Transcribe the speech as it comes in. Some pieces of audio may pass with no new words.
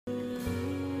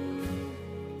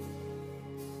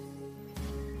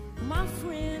my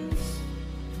friends,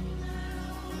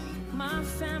 my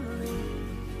family,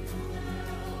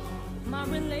 my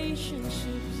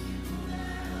relationships,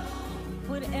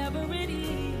 whatever it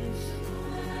is,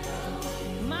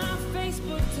 my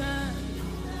Facebook time,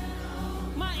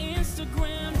 my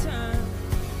Instagram time.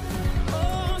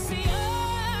 Oh, see,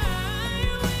 I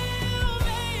will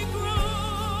make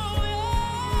room.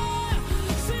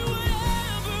 Yeah. See,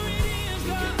 whatever it is,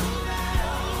 God,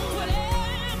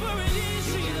 whatever it is,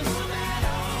 Jesus,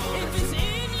 if it's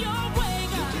in your way,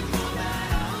 God,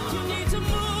 you need to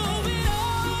move it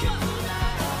over.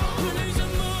 You need to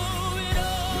move it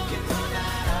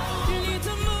over. You need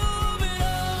to move it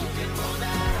over.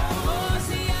 Oh,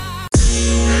 see,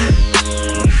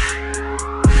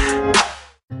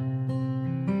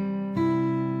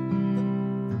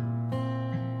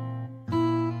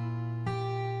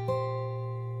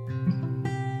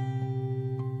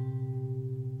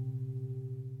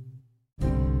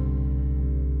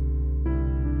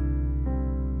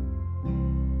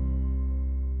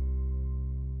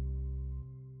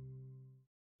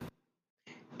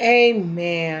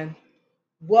 Amen.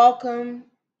 Welcome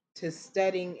to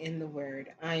Studying in the Word.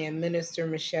 I am Minister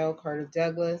Michelle Carter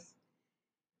Douglas,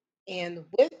 and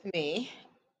with me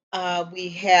we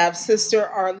have Sister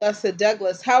Arlessa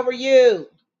Douglas. How are you?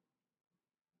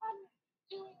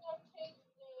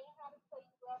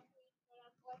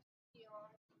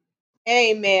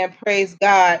 Amen. Praise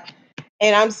God.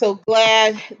 And I'm so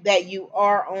glad that you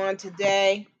are on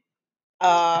today.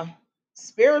 Uh,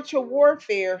 Spiritual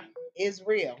warfare is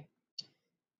real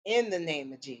in the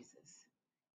name of Jesus.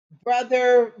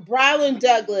 Brother Brylan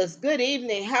Douglas, good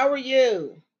evening. How are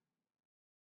you?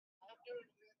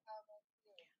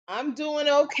 I'm doing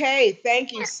okay.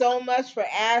 Thank you so much for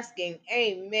asking.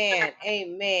 Amen.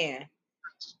 Amen.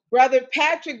 Brother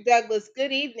Patrick Douglas,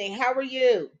 good evening. How are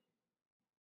you?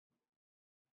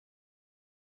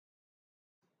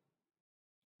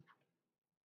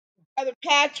 Brother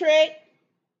Patrick?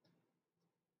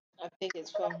 I think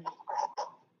it's from.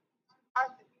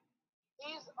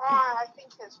 He's on. I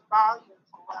think his volume's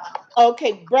low.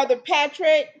 Okay, Brother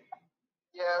Patrick,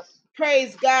 Yes,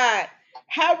 praise God.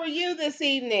 How are you this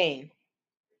evening?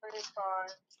 pretty fine.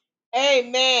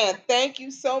 Amen. Thank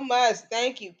you so much.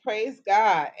 Thank you. Praise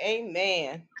God.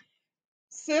 Amen.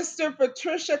 Sister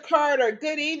Patricia Carter,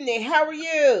 good evening. How are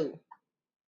you?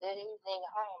 Good evening.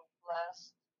 I am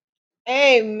blessed.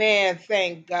 Amen.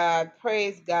 Thank God.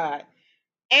 Praise God.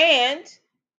 And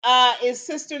is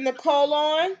Sister Nicole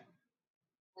on?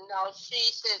 No, she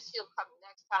said she'll come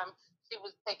next time. She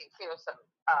was taking care of some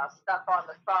stuff on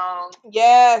the phone.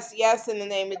 Yes, yes, in the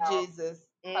name of So, Jesus.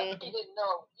 but she didn't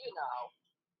know,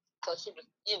 so she was,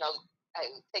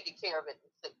 taking care of it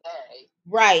today.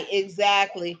 Right,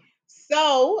 exactly.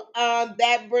 So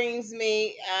that brings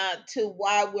me to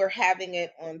why we're having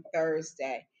it on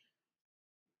Thursday.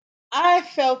 I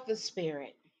felt the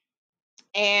Spirit,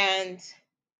 and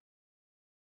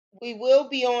we will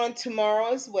be on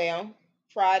tomorrow as well,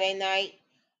 Friday night.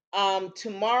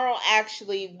 Tomorrow,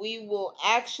 actually, we will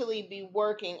actually be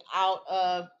working out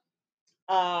of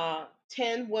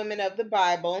 10 Women of the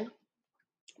Bible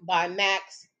by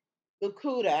Max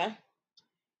Lukuda,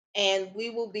 and we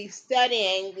will be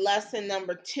studying lesson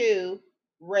number 2,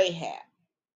 Rahab.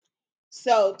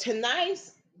 So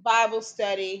tonight's Bible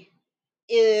study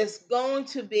is going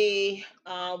to be,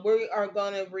 we are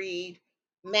going to read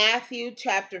Matthew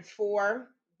chapter 4,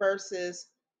 verses,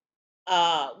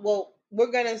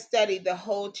 we're going to study the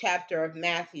whole chapter of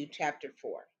Matthew chapter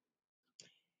 4.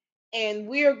 And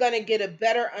we are going to get a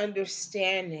better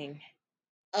understanding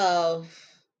of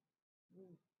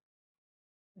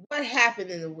what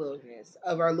happened in the wilderness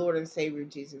of our Lord and Savior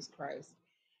Jesus Christ,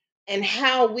 and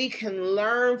how we can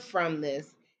learn from this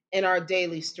in our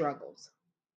daily struggles.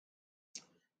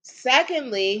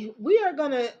 Secondly, we are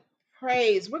going to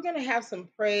praise. We're going to have some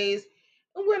praise,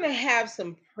 and we're going to have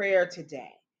some prayer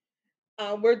today.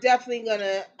 We're definitely going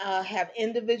to have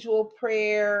individual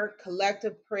prayer,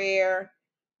 collective prayer,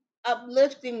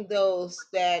 uplifting those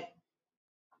that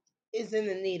is in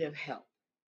the need of help.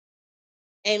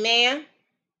 Amen.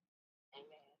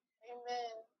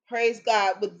 Amen. Praise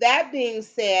God. With that being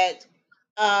said,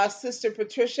 Sister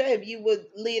Patricia, if you would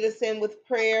lead us in with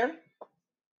prayer.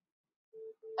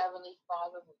 Heavenly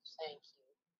Father, we thank you.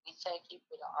 We thank you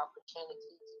for the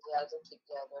opportunity to gather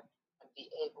together and be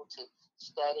able to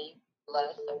study,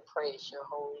 bless, and praise your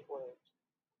holy word.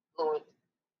 Lord,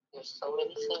 there's so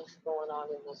many things going on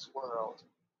in this world,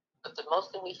 but the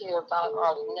most that we hear about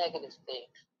are the negative things.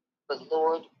 But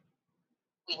Lord,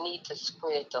 we need to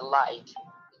spread the light,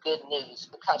 the good news,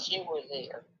 because you were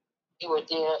there. You were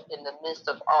there in the midst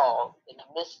of all, in the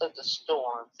midst of the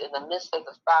storms, in the midst of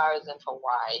the fires in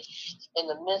Hawaii, in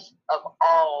the midst of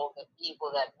all the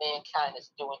evil that mankind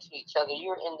is doing to each other.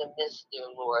 You're in the midst, dear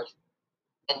Lord.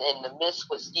 And in the midst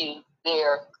with you,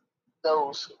 there,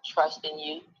 those who trust in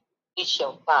you, we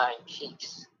shall find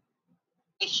peace.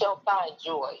 We shall find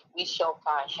joy. We shall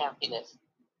find happiness.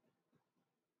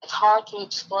 It's hard to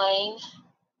explain,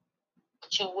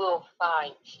 but you will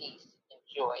find peace and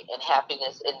joy and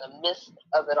happiness in the midst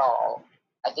of it all.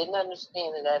 I didn't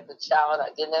understand it as a child. I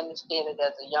didn't understand it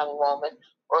as a young woman,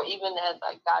 or even as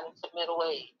I got into middle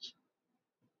age.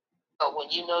 But when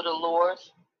you know the Lord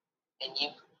and you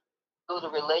build a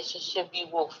relationship, you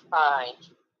will find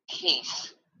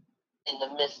peace in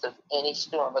the midst of any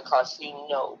storm, because you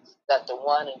know that the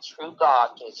one and true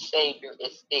God, your Savior,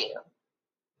 is there.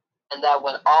 And that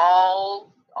when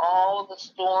all the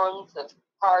storms and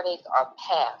heartaches are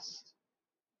past,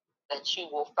 that you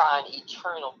will find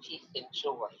eternal peace and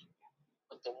joy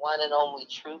with the one and only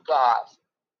true God,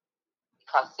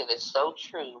 because it is so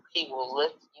true. He will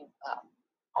lift you up.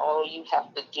 All you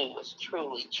have to do is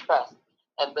truly trust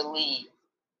and believe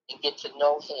and get to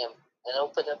know him and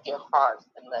open up your heart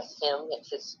and let him and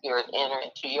his spirit enter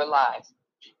into your lives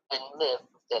and live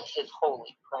with his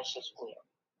holy, precious will.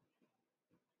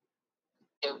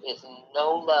 There is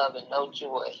no love and no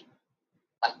joy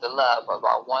like the love of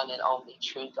our one and only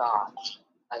true God.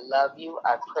 I love you.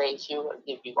 I praise you. I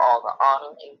give you all the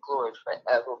honor and glory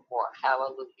forevermore.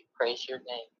 Hallelujah. Praise your name.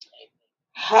 Amen.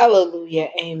 Hallelujah.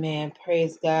 Amen.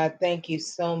 Praise God. Thank you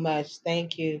so much.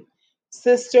 Thank you.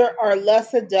 Sister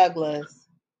Arlessa Douglas.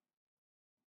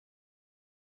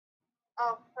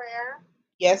 Prayer.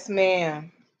 Yes,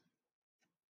 ma'am.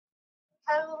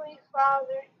 Heavenly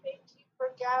Father, thank you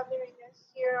for gathering us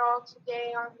here all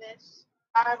today on this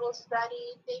Bible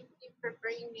study. Thank you for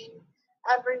bringing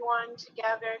everyone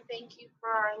together. Thank you for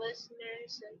our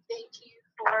listeners, and thank you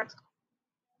for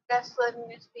just letting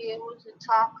us be able to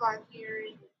talk on here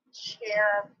and share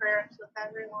our prayers with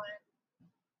everyone.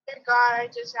 Dear God, I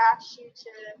just ask you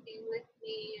to be with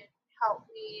me and help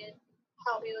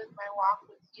me with my walk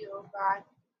with you, oh God.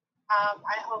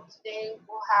 I hope today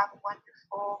we'll have a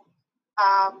wonderful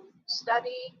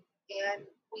study, and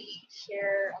we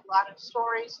share a lot of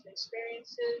stories and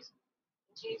experiences.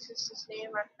 In Jesus'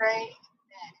 name I pray.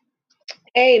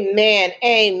 Amen.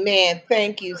 Amen.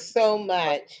 Thank you so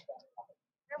much.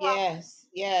 You're welcome. Yes.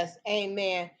 Yes.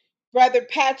 Amen. Brother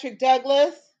Patrick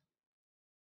Douglas,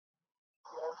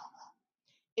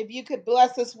 if you could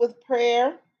bless us with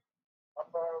prayer.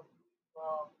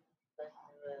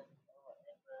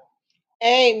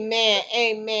 Amen.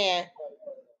 Amen.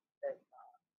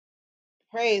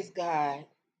 Praise God.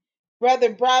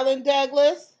 Brother Browland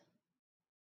Douglas,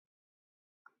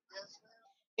 Yes,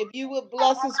 if you would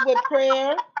bless us with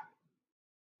prayer.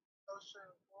 oh, sure.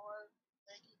 Lord,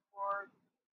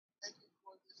 thank you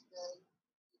for this day.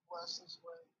 You bless us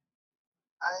with.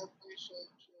 I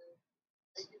appreciate you.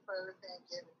 Thank you for everything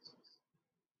you gave me.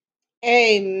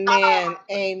 Amen.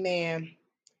 Amen.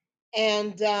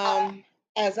 And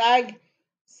as I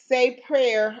say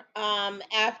prayer,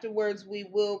 afterwards we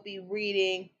will be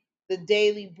reading the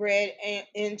daily bread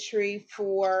entry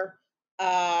for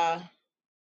uh,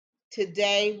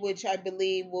 today, which I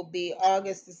believe will be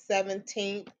August the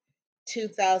 17th,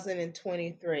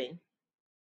 2023.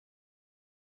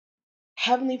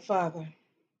 Heavenly Father,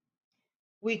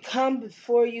 we come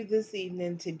before you this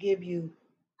evening to give you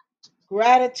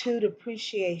gratitude,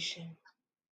 appreciation,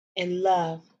 and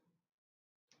love.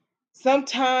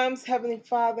 Sometimes, Heavenly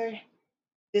Father,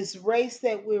 this race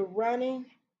that we're running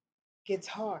gets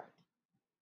hard.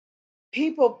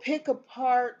 People pick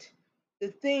apart the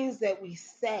things that we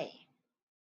say,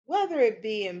 whether it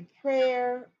be in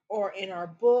prayer or in our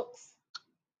books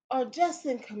or just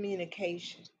in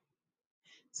communication.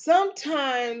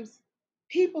 Sometimes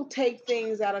people take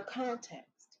things out of context.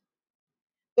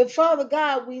 But Father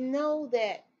God, we know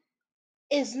that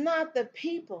it's not the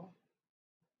people,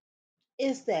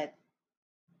 it's that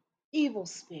evil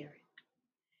spirit.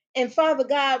 And Father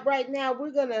God, right now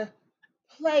we're going to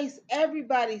place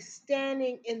everybody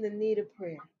standing in the need of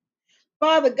prayer.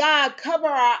 Father God, cover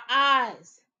our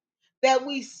eyes that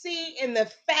we see in the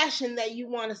fashion that you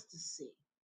want us to see.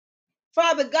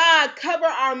 Father God, cover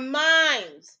our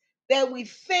minds that we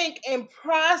think and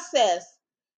process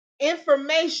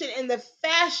information in the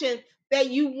fashion that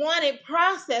you want it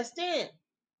processed in.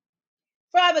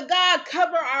 Father God,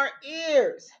 cover our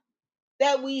ears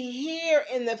that we hear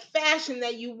in the fashion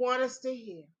that you want us to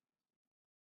hear.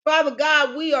 Father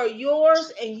God, we are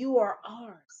yours and you are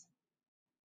ours.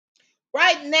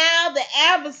 Right now, the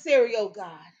adversary, oh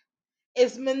God,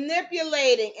 is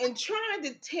manipulating and trying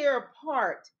to tear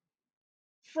apart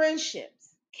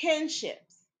friendships,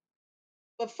 kinships.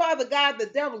 But Father God, the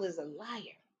devil is a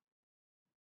liar.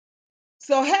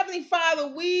 So, Heavenly Father,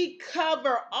 we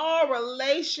cover all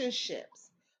relationships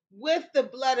with the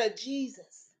blood of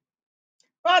Jesus.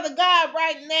 Father God,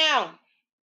 right now,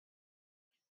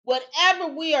 whatever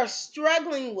we are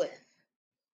struggling with,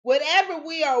 whatever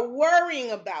we are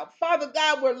worrying about, Father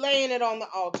God, we're laying it on the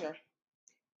altar.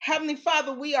 Heavenly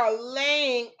Father, we are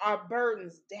laying our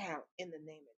burdens down in the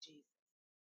name of Jesus.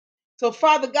 So,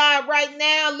 Father God, right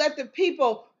now, let the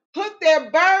people put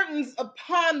their burdens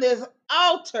upon this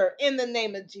altar in the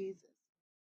name of Jesus.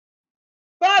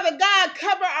 Father God,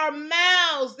 cover our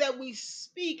mouths that we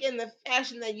speak in the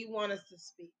fashion that you want us to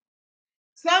speak.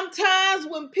 Sometimes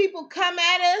when people come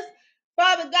at us,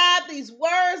 Father God, these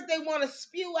words they want to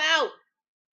spew out.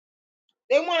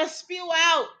 They want to spew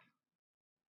out.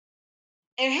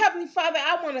 And Heavenly Father,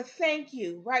 I want to thank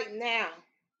you right now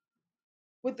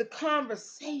with the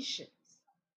conversations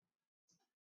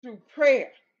through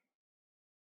prayer,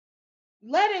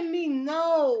 letting me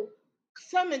know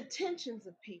some intentions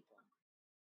of people.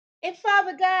 And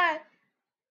Father God,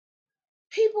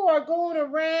 people are going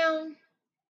around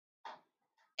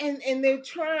and they're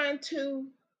trying to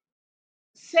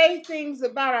say things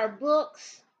about our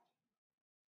books,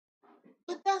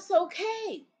 but that's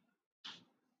okay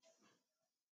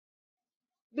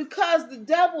because the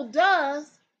devil does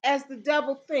as the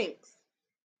devil thinks.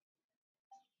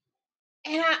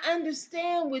 And I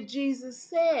understand what Jesus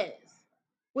says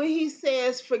when he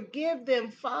says, "Forgive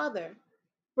them, Father,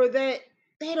 for that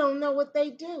they don't know what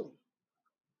they do."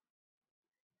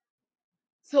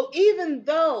 So even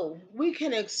though we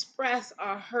can express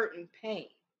our hurt and pain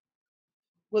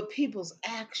with people's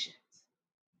actions,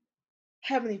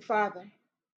 Heavenly Father,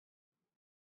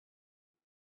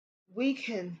 we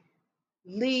can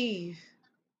leave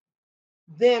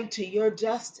them to your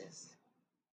justice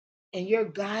and you're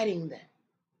guiding them,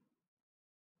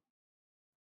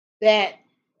 that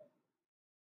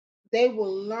they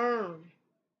will learn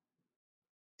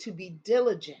to be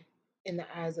diligent in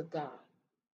the eyes of God.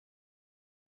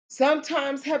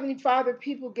 Sometimes, Heavenly Father,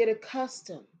 people get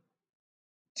accustomed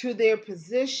to their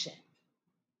position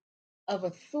of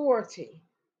authority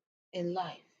in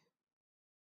life.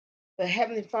 But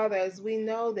Heavenly Father, as we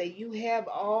know that you have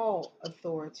all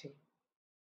authority,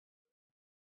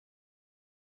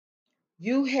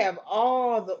 you have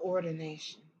all the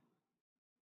ordination.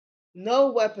 No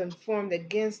weapon formed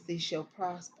against thee shall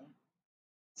prosper.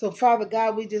 So, Father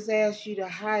God, we just ask you to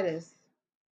hide us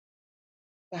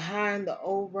behind the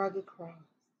old rugged cross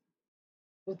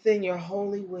within your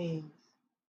holy wings.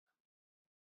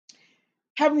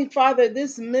 Heavenly Father,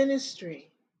 this ministry,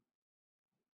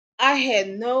 I had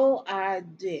no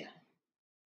idea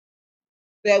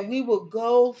that we will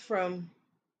go from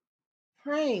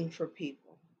praying for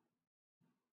people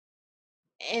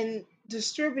and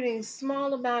distributing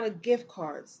small amount of gift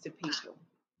cards to people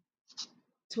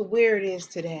to where it is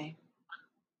today.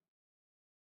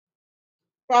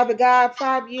 Father God,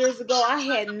 5 years ago, I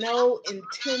had no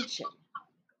intention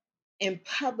in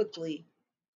publicly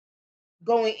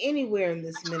going anywhere in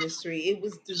this ministry. It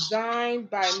was designed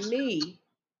by me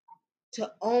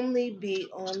to only be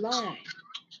online.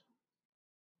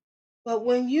 But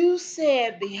when you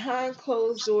said behind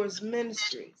closed doors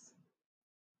ministries,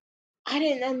 I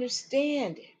didn't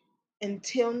understand it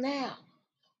until now.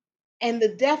 And the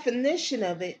definition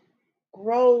of it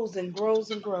grows and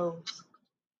grows and grows.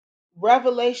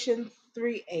 Revelation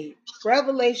 3:8.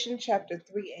 Revelation chapter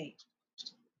 3:8.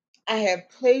 I have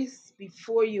placed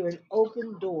before you an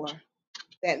open door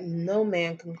that no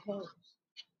man can close.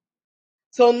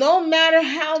 So no matter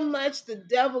how much the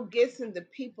devil gets into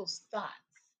people's thoughts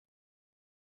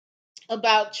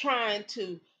about trying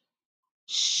to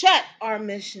shut our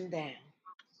mission down,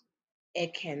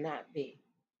 it cannot be.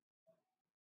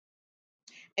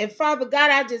 And Father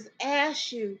God, I just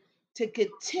ask you to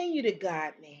continue to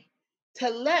guide me, to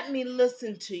let me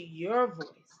listen to your voice.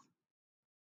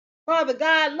 Father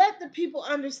God, let the people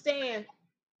understand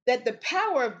that the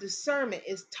power of discernment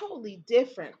is totally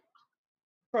different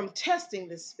from testing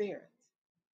the spirits.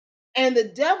 And the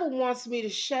devil wants me to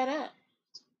shut up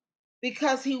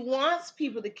because he wants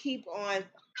people to keep on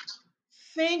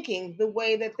thinking the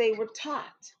way that they were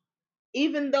taught,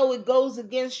 even though it goes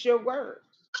against your word.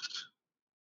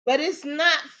 But it's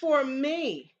not for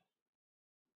me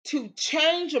to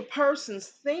change a person's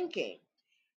thinking.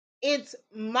 It's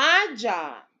my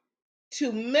job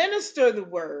to minister the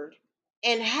word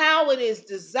and how it is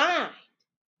designed.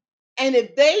 And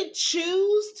if they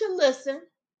choose to listen,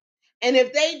 and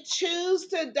if they choose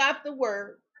to adopt the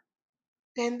word,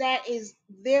 then that is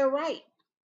their right.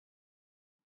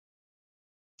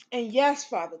 And yes,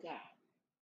 Father God,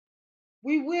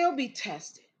 we will be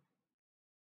tested.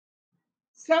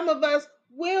 Some of us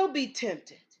will be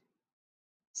tempted.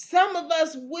 Some of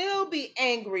us will be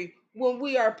angry when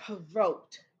we are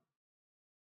provoked,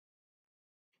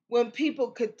 when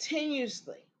people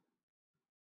continuously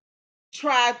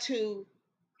try to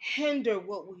hinder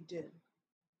what we do.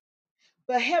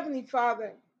 But Heavenly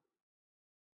Father,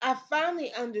 I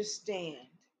finally understand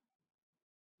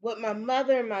what my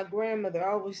mother and my grandmother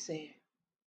always said.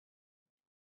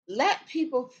 Let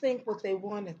people think what they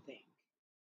want to think,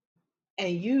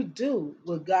 and you do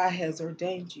what God has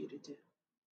ordained you to do.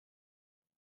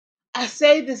 I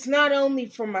say this not only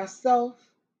for myself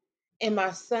and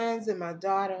my sons and my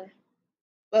daughter,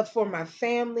 but for my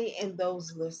family and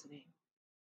those listening.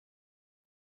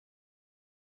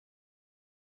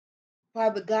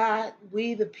 Father God,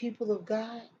 we, the people of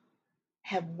God,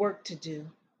 have work to do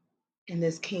in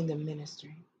this kingdom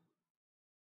ministry.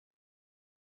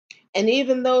 And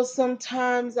even though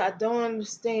sometimes I don't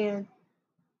understand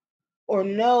or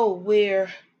know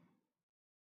where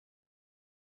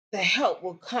the help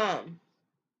will come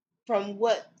from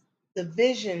what the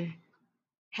vision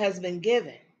has been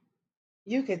given,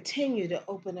 you continue to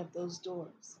open up those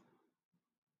doors.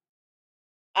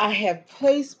 I have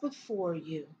placed before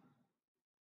you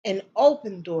an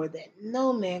open door that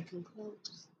no man can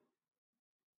close.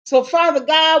 So, Father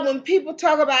God, when people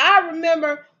talk about, I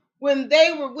remember when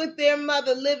they were with their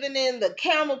mother living in the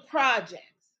Camel Projects.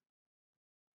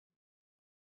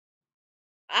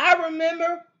 I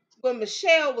remember when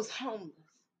Michelle was homeless.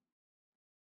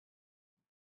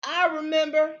 I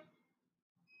remember,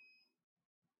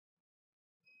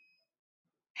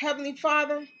 Heavenly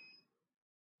Father,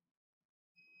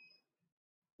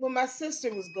 when my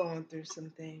sister was going through some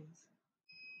things.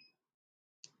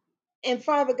 And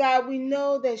Father God, we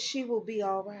know that she will be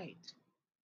all right.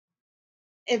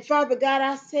 And Father God,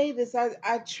 I say this,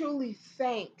 I truly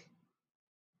thank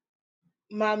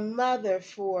my mother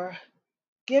for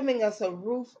giving us a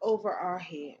roof over our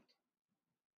head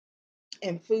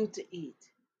and food to eat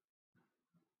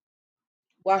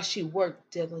while she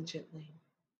worked diligently.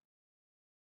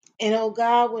 And oh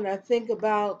God, when I think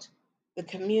about the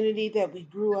community that we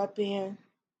grew up in,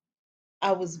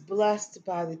 I was blessed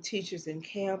by the teachers in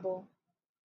Campbell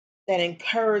that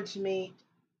encouraged me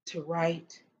to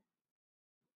write.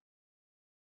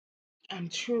 I'm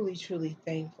truly, truly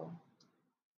thankful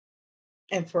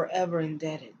and forever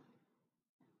indebted.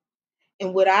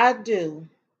 And what I do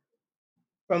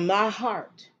from my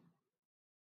heart,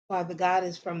 Father God,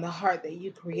 is from the heart that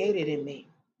you created in me.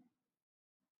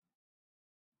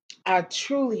 I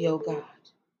truly, oh God,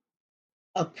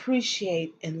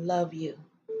 appreciate and love you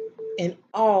in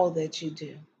all that you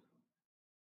do.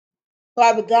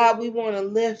 Father God, we want to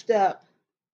lift up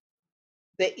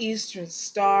the Eastern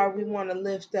Star. We want to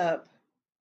lift up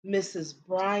Mrs.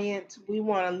 Bryant. We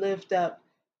want to lift up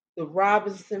the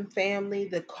Robinson family,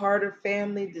 the Carter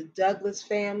family, the Douglas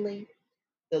family,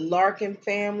 the Larkin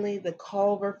family, the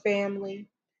Culver family,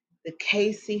 the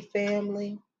Casey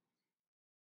family.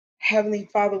 Heavenly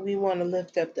Father, we want to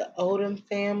lift up the Odom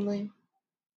family.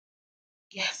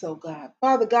 Yes, oh God.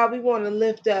 Father God, we want to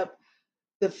lift up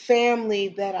the family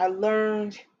that I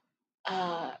learned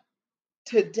uh,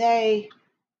 today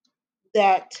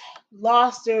that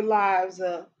lost their lives,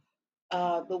 the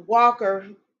Walker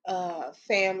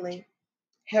family.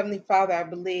 Heavenly Father, I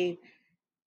believe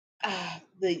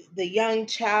the young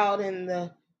child and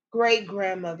the great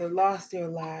grandmother lost their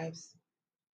lives.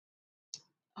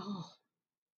 Oh,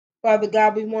 Father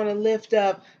God, we want to lift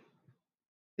up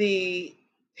the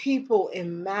people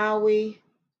in Maui,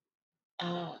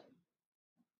 uh,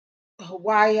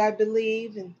 Hawaii, I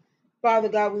believe, and Father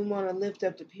God, we want to lift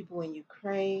up the people in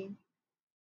Ukraine.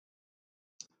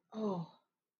 Oh,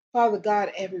 Father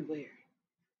God, everywhere.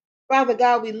 Father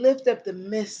God, we lift up the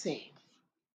missing,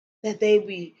 that they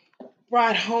be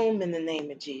brought home in the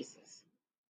name of Jesus.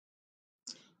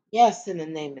 Yes, in the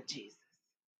name of Jesus.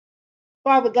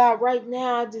 Father God, right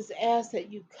now I just ask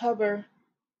that you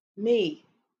me.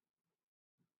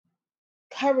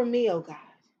 Cover me, oh God.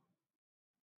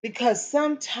 Because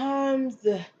sometimes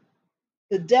the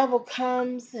devil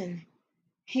comes and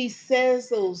he says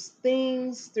those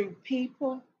things through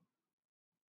people.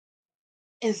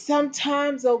 And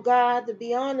sometimes, oh God, to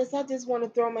be honest, I just want to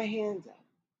throw my hands up.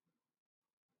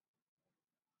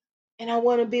 And I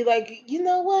want to be like, you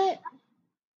know what?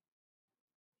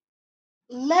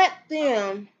 Let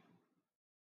them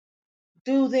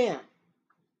do them.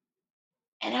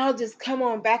 And I'll just come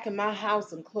on back in my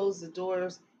house and close the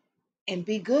doors and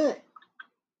be good.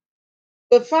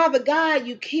 But Father God,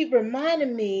 you keep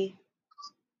reminding me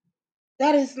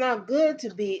that it's not good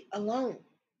to be alone.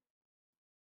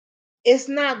 It's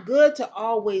not good to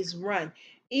always run.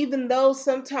 Even though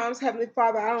sometimes, Heavenly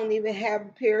Father, I don't even have a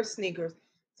pair of sneakers.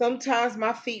 Sometimes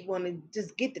my feet want to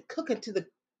just get to cooking to the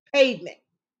pavement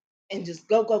and just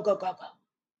go, go, go, go, go.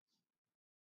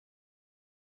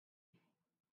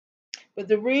 But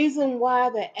the reason why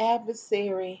the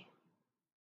adversary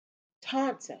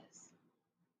taunts us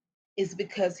is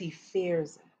because he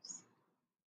fears us.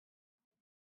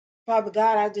 Father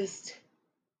God,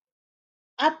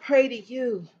 I pray to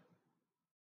you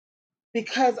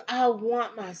because I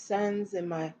want my sons and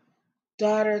my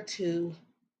daughter to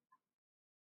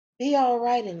be all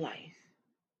right in life,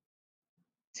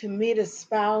 to meet a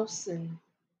spouse and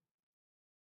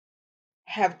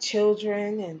have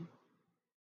children and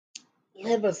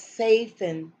live a safe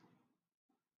and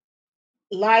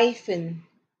life and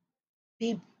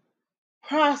be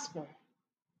prosper.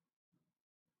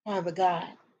 Father God,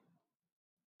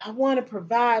 I want to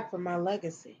provide for my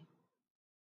legacy,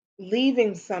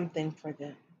 leaving something for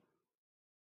them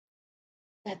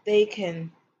that they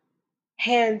can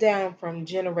hand down from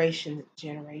generation to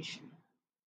generation.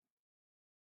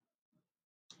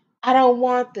 I don't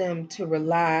want them to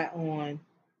rely on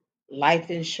life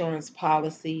insurance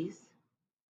policies.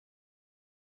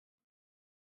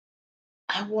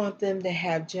 I want them to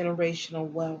have generational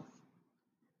wealth.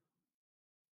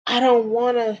 I don't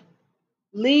want to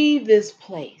leave this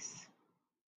place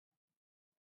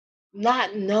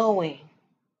not knowing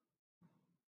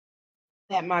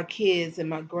that my kids and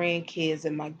my grandkids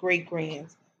and my great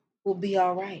grands will be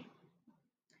all right.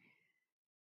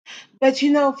 But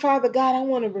Father God, I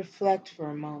want to reflect for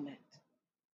a moment.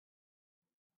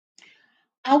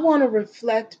 I want to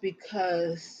reflect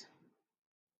because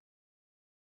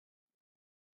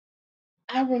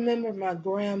I remember my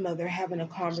grandmother having a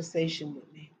conversation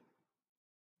with me.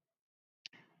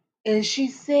 And she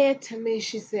said to me,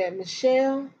 she said,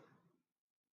 Michelle,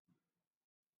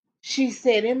 she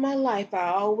said, in my life, I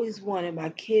always wanted my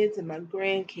kids and my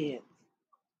grandkids.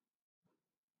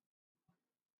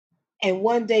 And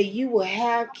one day you will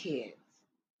have kids.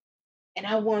 And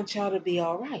I want y'all to be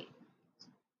all right.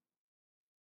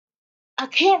 I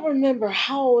can't remember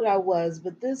how old I was,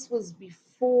 but this was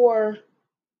before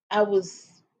I was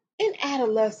in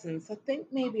adolescence. I think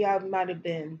maybe I might have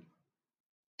been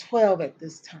 12 at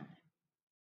this time.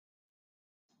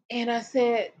 And I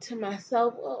said to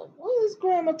myself, well, what is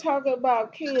grandma talking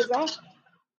about kids?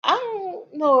 I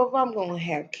don't know if I'm going to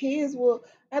have kids. Well,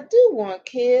 I do want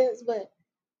kids, but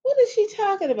what is she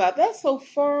talking about? That's so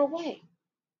far away.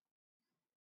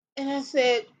 And I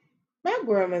said, my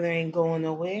grandmother ain't going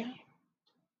nowhere.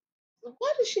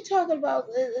 What is she talking about?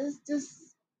 It's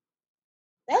just,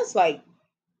 that's like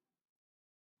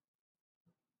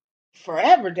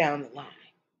forever down the line.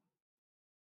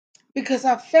 Because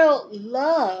I felt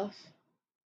love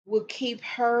would keep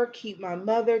her, keep my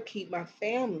mother, keep my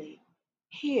family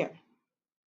here.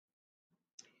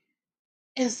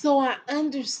 And so I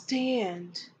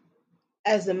understand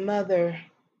as a mother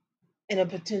and a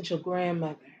potential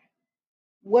grandmother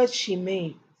what she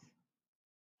means.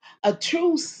 A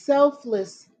true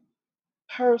selfless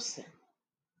person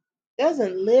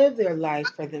doesn't live their life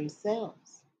for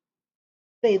themselves.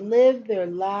 They live their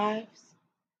lives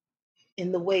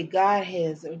in the way God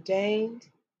has ordained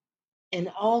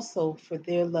and also for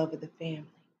their love of the family.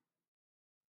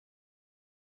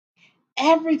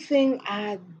 Everything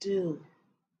I do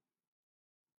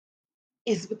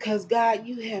is because God,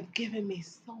 you have given me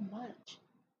so much.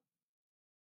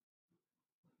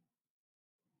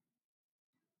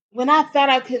 When I thought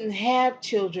I couldn't have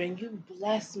children, you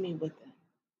blessed me with them.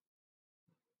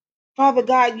 Father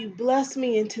God, you blessed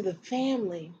me into the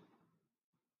family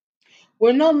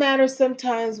where no matter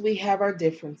sometimes we have our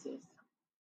differences,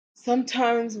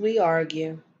 sometimes we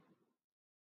argue,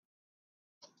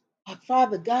 but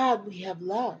Father God, we have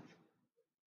love.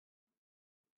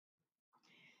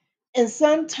 And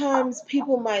sometimes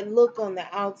people might look on the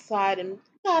outside and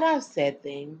God, I've said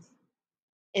things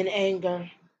in anger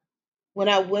when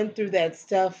I went through that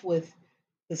stuff with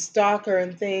the stalker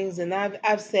and things, and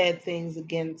I've said things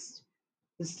against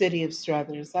the city of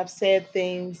Struthers. I've said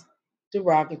things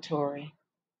derogatory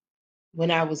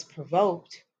when I was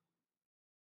provoked.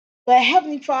 But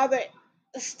Heavenly Father,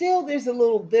 still there's a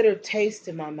little bitter taste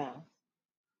in my mouth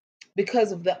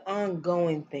because of the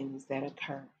ongoing things that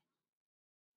occur.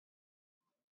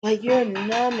 But you're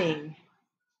numbing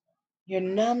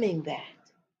that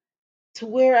to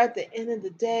where at the end of the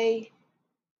day,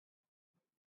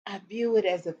 I view it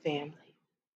as a family.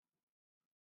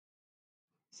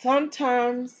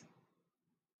 Sometimes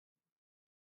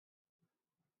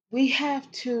We have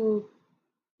to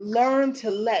learn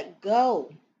to let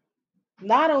go,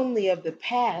 not only of the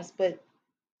past, but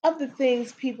of the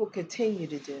things people continue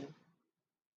to do.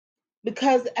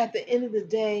 Because at the end of the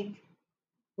day,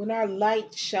 when our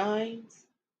light shines,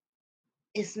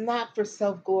 it's not for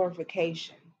self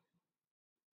glorification,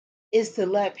 it's to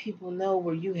let people know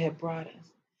where you have brought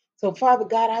us. So, Father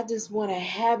God, I just want to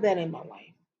have that in my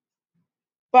life.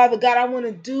 Father God, I want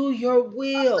to do your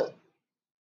will.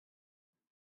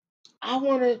 I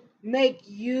want to make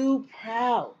you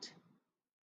proud.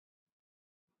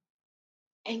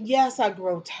 And yes, I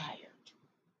grow tired,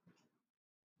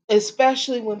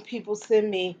 especially when people send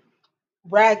me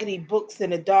raggedy books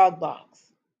in a dog box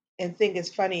and think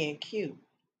it's funny and cute.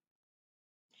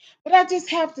 But I just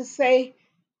have to say,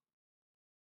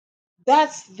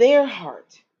 that's their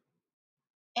heart.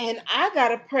 And I got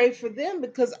to pray for them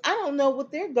because I don't know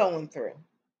what they're going through.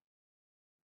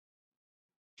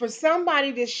 For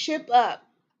somebody to ship up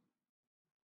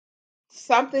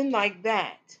something like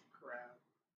that,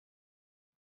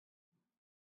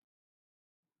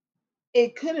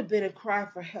 it could have been a cry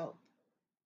for help.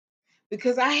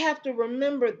 Because I have to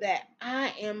remember that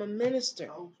I am a minister.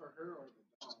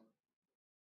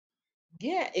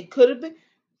 Yeah, it could have been,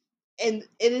 and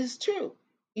it is true.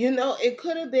 It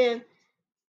could have been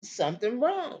something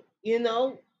wrong.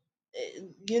 With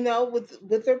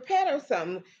their pet or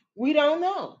something. We don't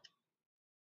know.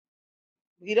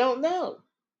 We don't know.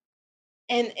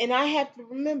 And I have to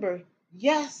remember,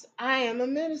 yes, I am a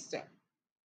minister.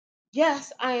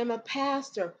 Yes, I am a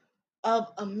pastor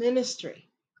of a ministry.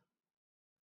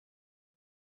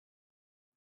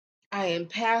 I am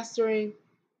pastoring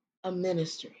a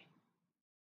ministry,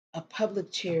 a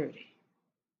public charity.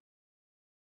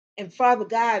 And Father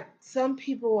God, some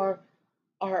people are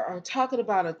talking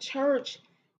about a church,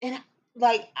 and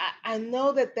like I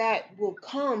know that will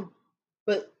come,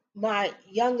 but my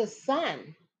youngest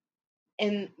son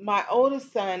and my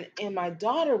oldest son and my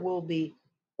daughter will be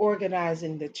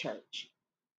organizing the church.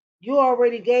 You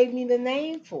already gave me the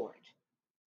name for it,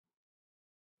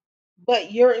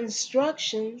 but your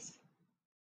instructions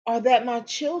are that my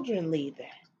children lead that.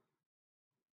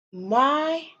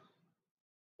 My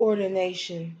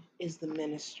ordination is the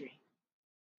ministry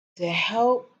to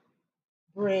help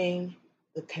bring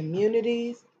the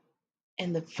communities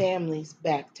and the families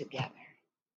back together.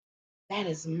 That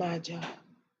is my job.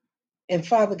 And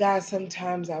Father God,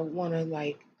 sometimes I want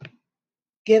to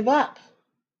give up,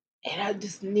 and I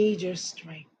just need your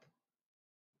strength.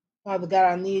 Father God,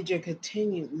 I need your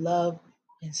continued love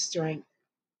and strength.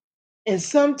 And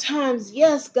sometimes,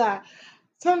 yes, God,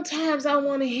 sometimes I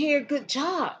want to hear good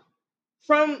job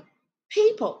from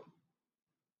people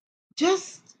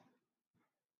just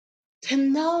to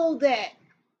know that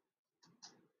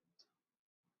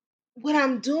what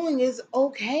I'm doing is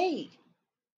okay.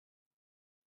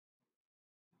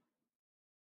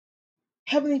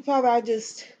 Heavenly Father, I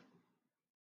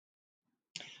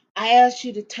ask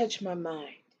you to touch my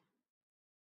mind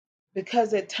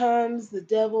because at times the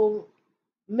devil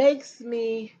makes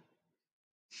me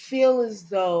feel as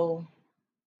though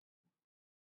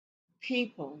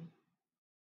people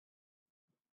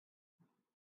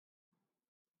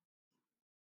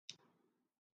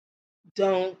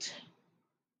don't,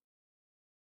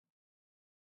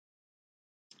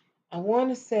 I want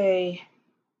to say,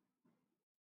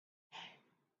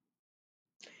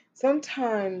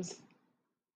 sometimes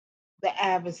the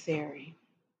adversary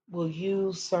will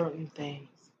use certain things.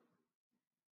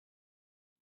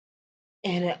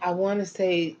 And I want to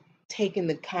say, taking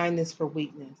the kindness for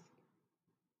weakness.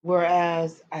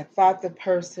 Whereas I thought the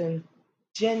person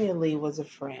genuinely was a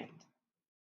friend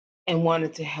and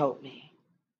wanted to help me.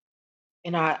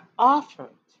 And I offered,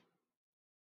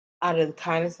 out of the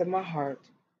kindness of my heart,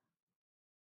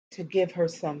 to give her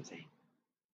something.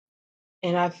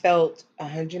 And I felt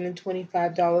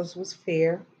 $125 was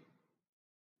fair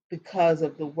because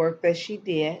of the work that she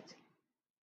did,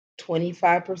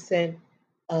 25%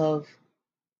 of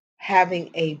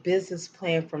having a business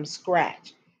plan from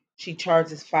scratch. She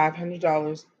charges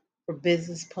 $500 for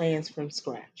business plans from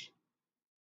scratch.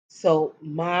 So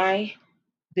my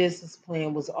business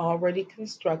plan was already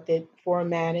constructed,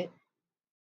 formatted,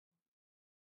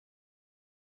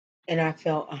 and I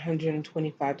felt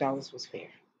 $125 was fair.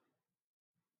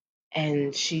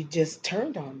 And she just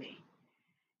turned on me.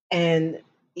 And,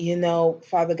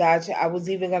 Father God, I was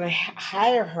even going to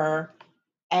hire her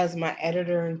as my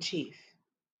editor in chief.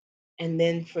 And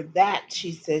then for that,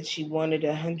 she said she wanted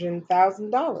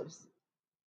 $100,000.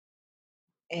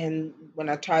 And when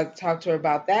I tried to talk to her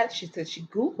about that, she said she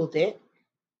Googled it,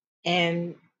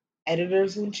 and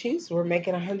editors in chiefs were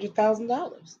making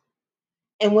 $100,000.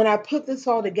 And when I put this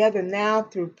all together now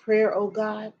through prayer, oh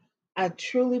God, I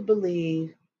truly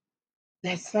believe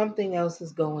that something else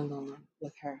is going on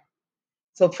with her.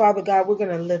 So, Father God, we're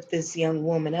going to lift this young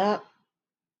woman up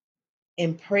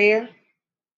in prayer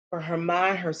for her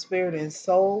mind, her spirit, and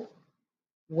soul.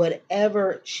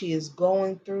 Whatever she is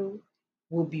going through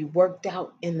will be worked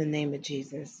out in the name of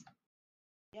Jesus.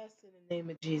 Yes, in the name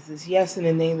of Jesus. Yes, in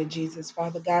the name of Jesus.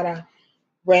 Father God, I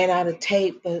ran out of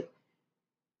tape, but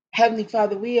Heavenly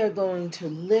Father, we are going to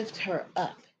lift her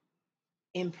up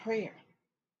in prayer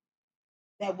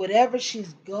that whatever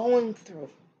she's going through,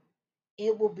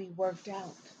 it will be worked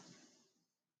out.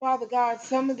 Father God,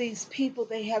 some of these people,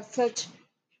 they have such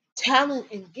talent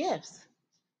and gifts.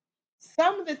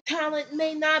 Some of the talent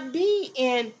may not be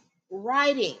in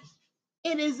writing,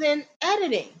 it is in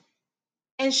editing.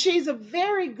 And she's a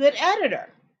very good editor.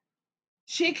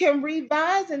 She can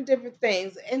revise in different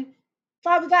things. And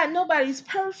Father God, nobody's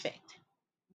perfect.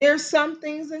 There's some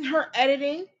things in her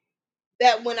editing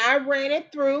that when I ran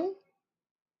it through,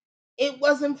 it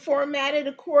wasn't formatted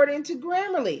according to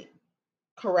Grammarly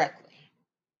correctly.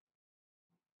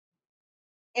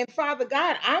 And Father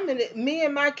God, me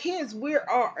and my kids, we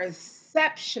are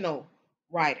exceptional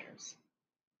writers.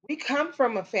 We come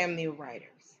from a family of writers.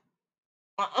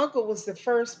 My uncle was the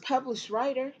first published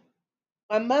writer.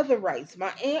 My mother writes,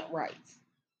 my aunt writes.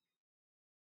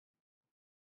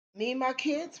 Me and my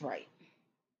kids write.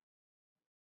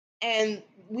 And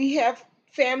we have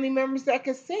family members that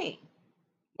can sing.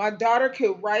 My daughter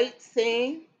could write,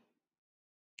 sing,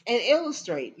 and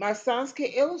illustrate. My sons can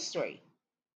illustrate,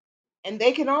 and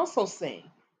they can also sing.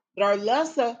 But our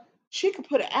Lessa, she could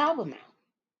put an album out.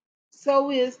 So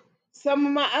is some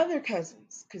of my other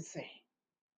cousins could sing.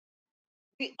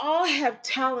 We all have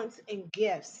talents and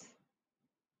gifts,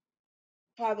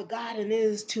 Father God, and it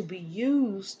is to be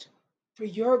used for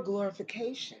your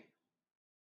glorification.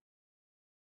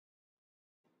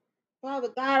 Father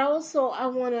God, also I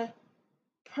want to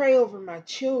pray over my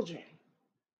children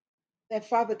that,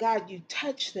 Father God, you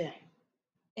touch them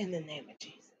in the name of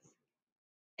Jesus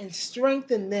and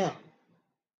strengthen them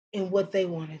in what they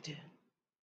want to do.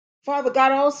 Father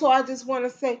God, also I just want to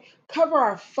say, cover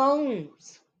our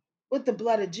phones with the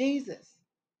blood of Jesus.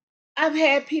 I've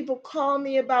had people call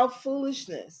me about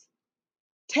foolishness,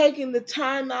 taking the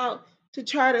time out to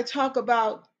try to talk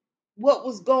about what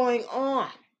was going on.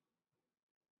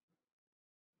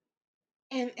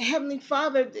 And Heavenly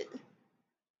Father,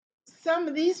 some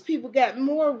of these people got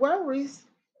more worries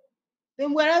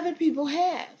than what other people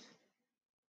have.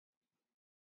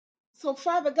 So,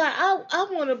 Father God, I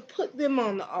want to put them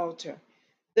on the altar.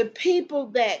 The people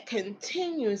that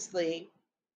continuously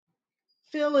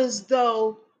feel as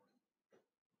though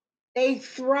they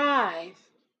thrive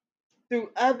through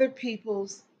other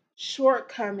people's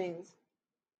shortcomings,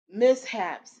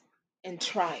 mishaps, and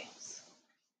trials.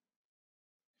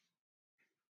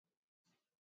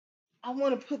 I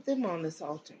want to put them on this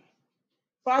altar.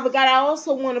 Father God, I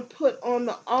also want to put on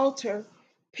the altar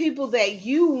people that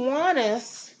you want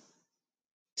us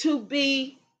to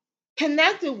be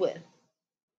connected with,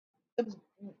 the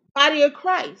body of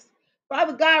Christ.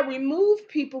 Father God, remove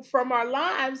people from our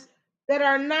lives that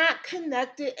are not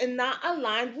connected and not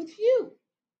aligned with you.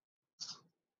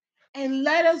 And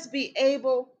let us be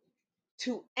able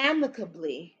to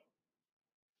amicably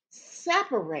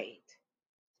separate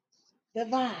the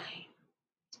vine.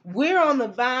 We're on the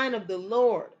vine of the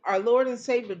Lord, our Lord and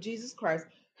Savior Jesus Christ.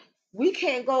 We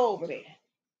can't go over there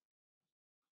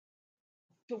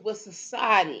to what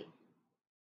society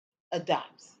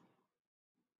adopts.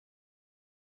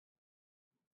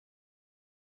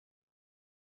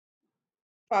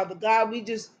 Father God, we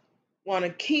just want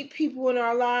to keep people in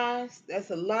our lives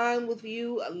that's aligned with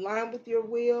you, aligned with your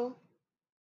will,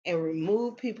 and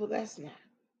remove people that's not.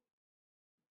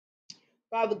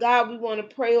 Father God, we want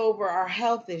to pray over our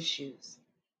health issues.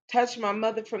 Touch my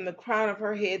mother from the crown of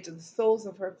her head to the soles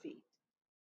of her feet.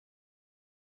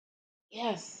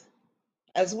 Yes,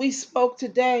 as we spoke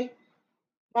today,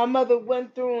 my mother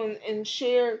went through and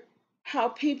shared how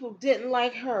people didn't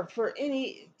like her for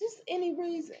any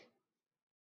reason.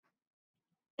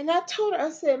 And I told her,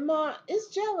 I said, Ma,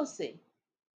 it's jealousy.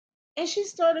 And she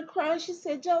started crying. She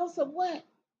said, jealous of what?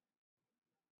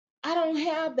 I don't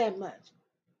have that much.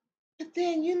 But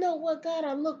then you know what, God,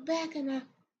 I look back and I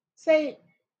say,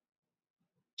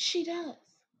 she does.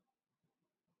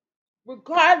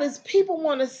 Regardless, people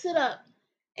want to sit up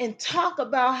and talk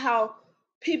about how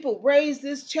people raise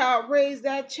this child, raise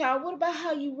that child. What about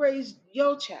how you raised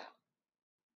your child?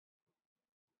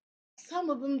 Some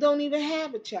of them don't even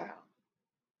have a child.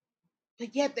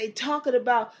 But yet they talking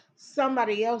about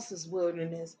somebody else's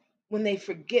wilderness when they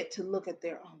forget to look at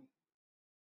their own.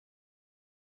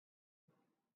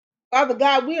 Father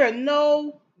God, we are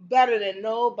no better than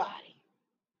nobody.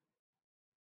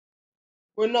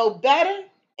 We're no better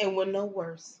and we're no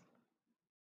worse.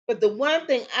 But the one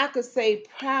thing I could say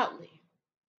proudly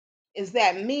is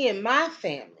that me and my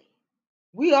family,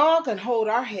 we all can hold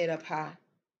our head up high.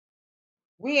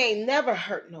 We ain't never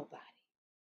hurt nobody.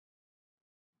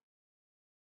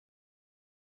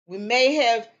 We may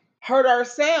have hurt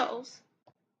ourselves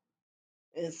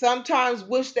and sometimes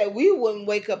wish that we wouldn't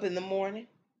wake up in the morning,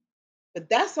 but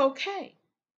that's okay.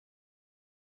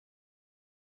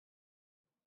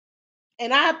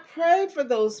 And I pray for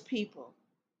those people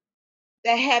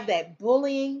that have that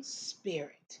bullying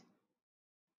spirit.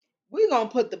 We're going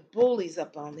to put the bullies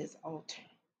up on this altar,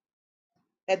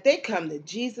 that they come to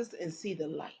Jesus and see the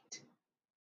light.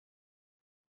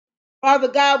 Father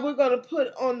God, we're going to put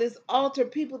on this altar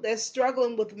people that's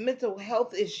struggling with mental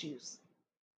health issues,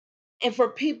 and for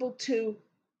people to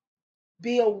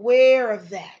be aware of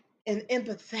that and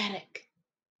empathetic.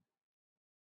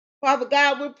 Father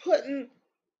God, we're putting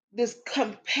this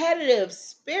competitive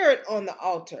spirit on the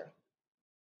altar.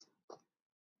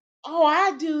 Oh,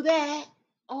 I do that.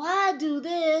 Oh, I do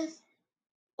this.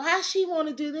 Why she want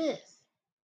to do this?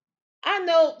 I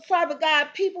know, Father God,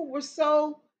 people were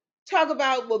so talk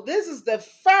about, well, this is the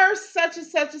first such and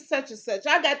such and such and such.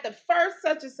 I got the first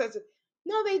such and such.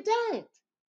 No, they don't.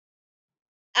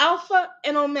 Alpha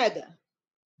and Omega.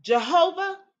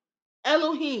 Jehovah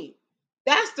Elohim.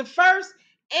 That's the first.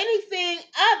 Anything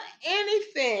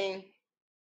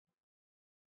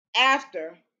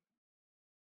after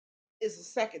is a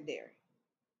secondary.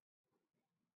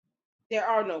 There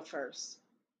are no firsts.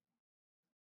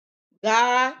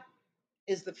 God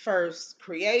is the first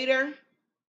creator,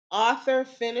 author,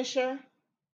 finisher,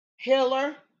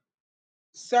 healer,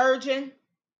 surgeon,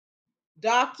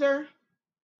 doctor,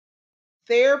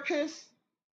 therapist.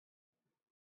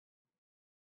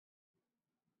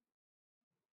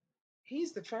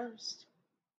 He's the first.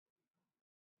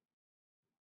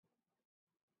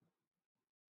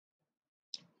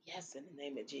 Yes, in the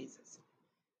name of Jesus.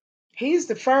 He's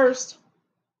the first.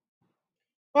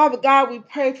 Father God, we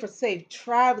pray for safe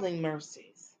traveling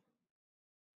mercies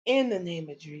in the name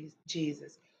of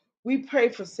Jesus. We pray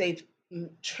for safe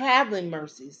traveling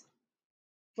mercies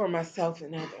for myself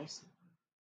and others.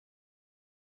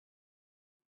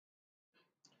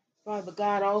 Father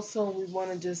God, also we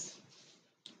want to just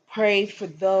pray for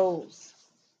those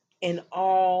in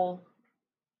all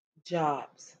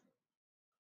jobs,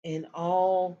 in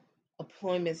all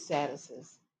employment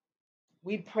statuses.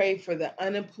 We pray for the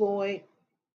unemployed,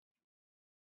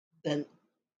 the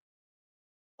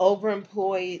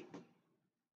overemployed,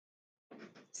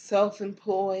 self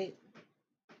employed,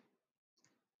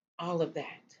 all of that.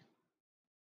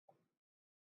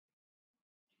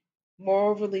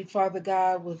 Moreoverly, Father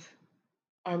God, with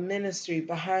our ministry,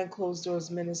 behind closed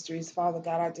doors ministries, Father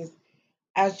God, I just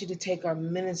ask you to take our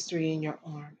ministry in your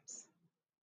arms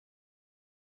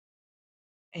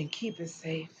and keep it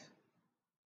safe.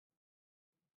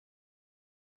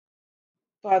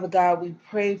 Father God, we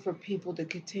pray for people to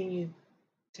continue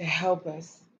to help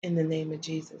us in the name of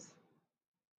Jesus.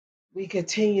 We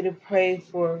continue to pray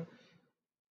for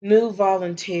new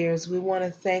volunteers. We want to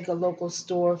thank a local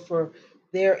store for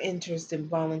their interest in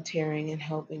volunteering and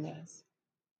helping us.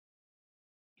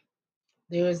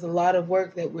 There is a lot of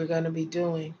work that we're going to be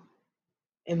doing,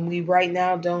 and we right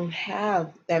now don't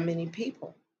have that many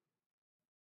people.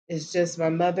 It's just my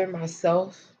mother,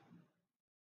 myself,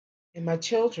 and my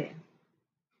children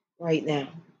right now.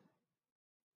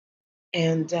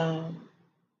 And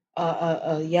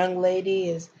a young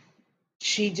lady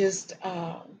she just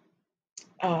uh,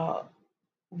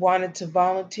 wanted to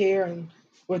volunteer, and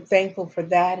we're thankful for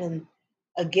that. And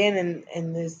again,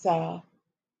 in this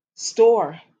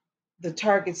store, the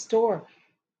Target store,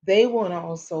 they want to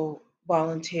also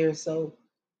volunteer. So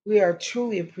we are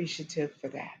truly appreciative for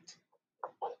that.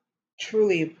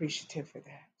 Truly appreciative for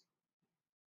that.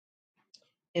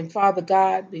 And Father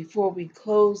God, before we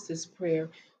close this prayer,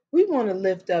 we want to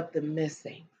lift up the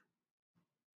missing.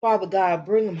 Father God,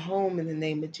 bring them home in the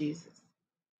name of Jesus.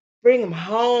 Bring them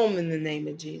home in the name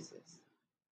of Jesus.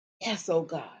 Yes, oh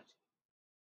God.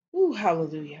 Ooh,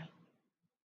 hallelujah.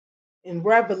 In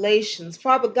Revelations,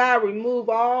 Father God, remove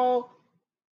all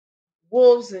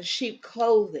wolves and sheep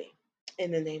clothing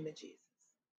in the name of Jesus.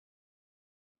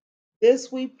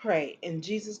 This we pray in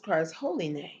Jesus Christ's holy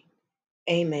name.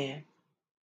 Amen.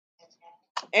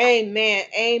 Amen.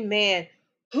 Amen.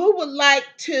 Who would like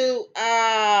to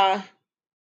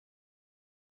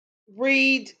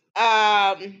read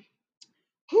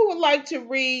Who would like to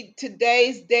read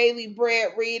today's daily bread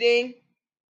reading?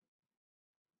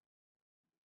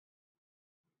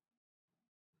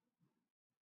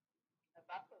 If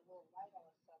I put a little light on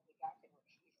something, I can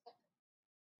read.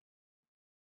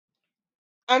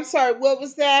 I'm sorry, what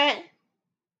was that?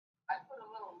 I put a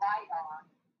little light on.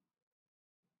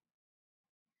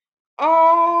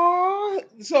 Oh,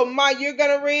 so Ma, you're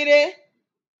gonna read it?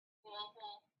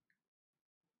 Mm-hmm.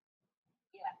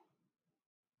 Yeah.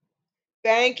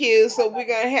 Thank you. So we're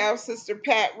gonna have Sister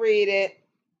Pat read it.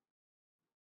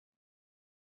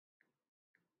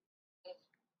 It's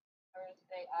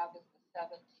Thursday, August the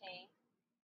 17th.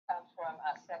 Comes from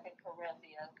 2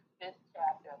 Corinthians, 5th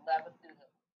chapter, 11th through the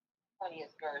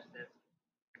 20th verses.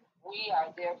 We are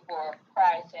therefore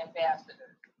Christ's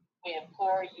ambassadors. We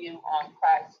implore you on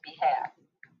Christ's behalf.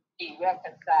 Be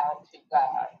reconciled to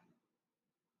God.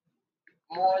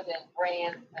 More than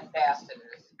brand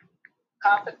ambassadors.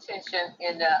 Competition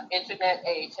in the internet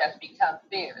age has become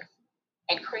fierce.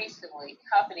 Increasingly,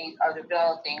 companies are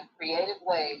developing creative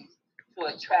ways to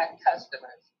attract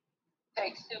customers.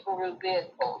 Take Subaru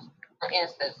vehicles. For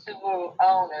instance, Subaru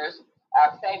owners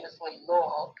are famously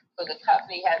loyal, so the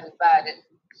company has invited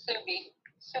Subi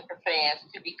superfans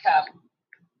to become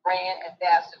brand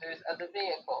ambassadors of the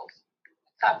vehicles.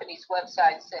 The company's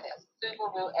website says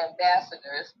Subaru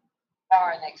ambassadors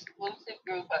are an exclusive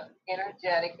group of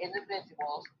energetic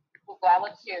individuals who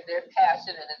volunteer their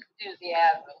passion and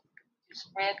enthusiasm to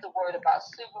spread the word about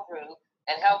Subaru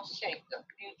and help shape the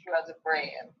future of the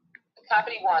brand. The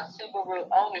company wants Subaru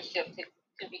ownership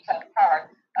to become part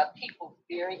of people's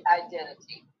very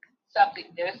identity, something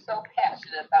they're so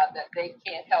passionate about that they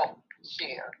can't help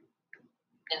share.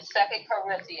 In 2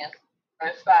 Corinthians,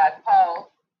 verse 5,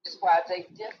 Paul describes a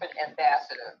different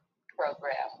ambassador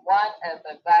program, one of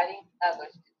inviting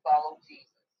others to follow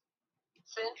Jesus.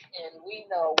 Since then, we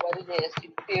know what it is to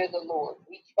fear the Lord.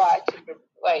 We try to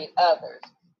persuade others.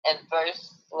 In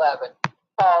verse 11,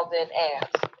 Paul then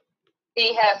adds,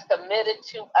 He has committed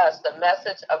to us the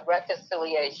message of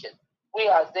reconciliation. We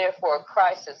are therefore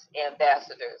Christ's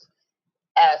ambassadors,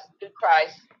 as through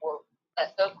Christ were,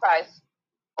 as though Christ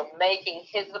were making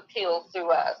his appeal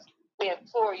through us. We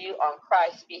implore you on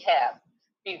Christ's behalf,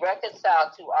 be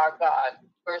reconciled to our God.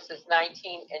 Verses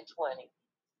 19 and 20.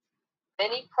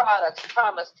 Many products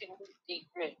promise to meet deep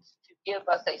roots, to give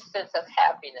us a sense of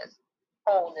happiness,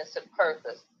 wholeness, and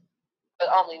purpose. But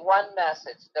only one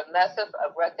message, the message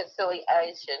of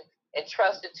reconciliation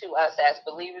entrusted to us as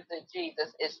believers in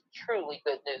Jesus, is truly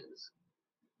good news.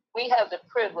 We have the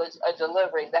privilege of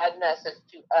delivering that message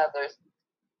to others,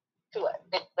 to a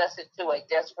message to a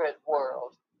desperate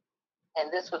world.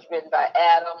 And this was written by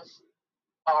Adams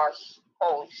R.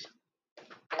 Hosh.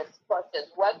 And the question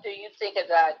is, what do you think of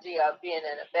the idea of being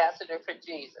an ambassador for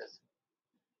Jesus?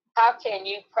 How can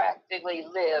you practically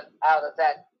live out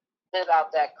that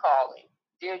calling?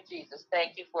 Dear Jesus,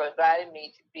 thank you for inviting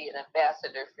me to be an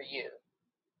ambassador for you.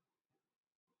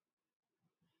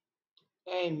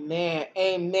 Amen.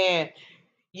 Amen.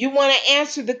 You want to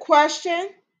answer the question?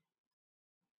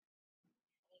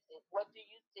 What do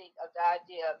you think of the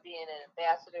idea of being an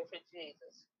ambassador for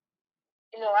Jesus?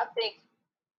 I think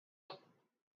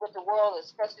with the world,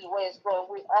 especially the way it's going,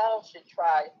 we all should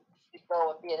try to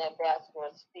go and be an ambassador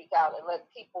and speak out and let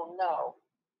people know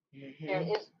there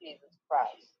is Jesus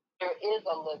Christ. There is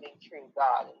a living, true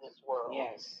God in this world.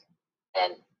 Yes.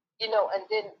 And, and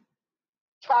then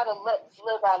try to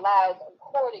live our lives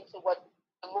according to what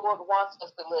the Lord wants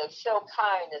us to live. Show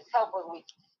kindness, help when we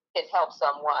can help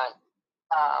someone.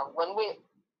 When we're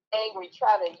angry,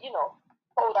 try to,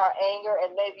 hold our anger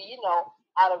and maybe,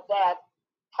 out of that,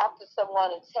 talk to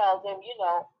someone and tell them,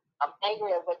 I'm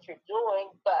angry at what you're doing,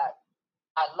 but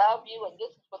I love you, and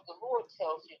this is what the Lord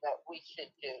tells you that we should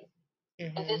do.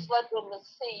 And just let them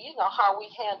see, how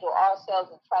we handle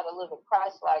ourselves and try to live a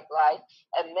Christ-like life.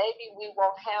 And maybe we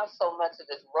won't have so much of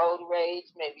this road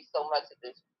rage, maybe so much of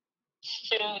this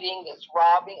shooting, this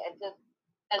robbing,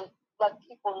 and let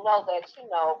people know that,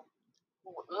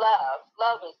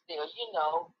 love is there,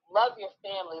 love your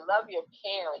family, love your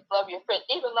parents, love your friends,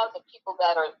 even love the people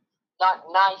that are not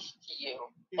nice to you.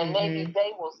 And maybe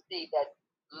they will see that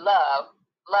love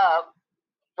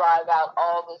drive out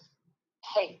all this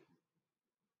hate,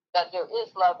 that there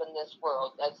is love in this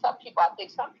world. And some people,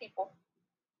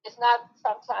 it's not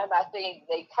sometimes I think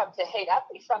they come to hate. I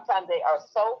think sometimes they are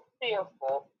so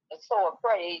fearful and so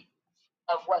afraid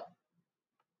of what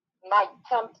might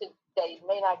come to, they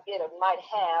may not get or might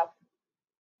have,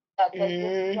 that they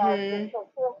just start getting so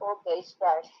fearful, they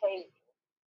start hating.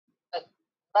 But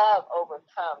love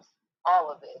overcomes all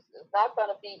of this. It's not going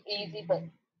to be easy, but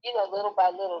little by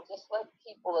little, just let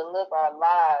people and live our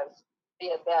lives,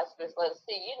 be ambassadors. Let us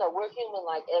see, we're human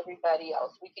like everybody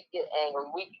else. We could get angry,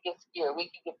 we could get scared,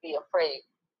 we could be afraid,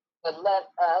 but let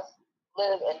us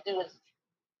live and do it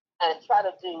and try to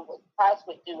do what Christ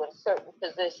would do in certain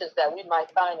positions that we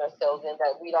might find ourselves in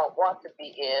that we don't want to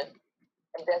be in,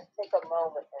 and just take a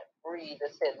moment and breathe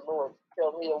and say, Lord,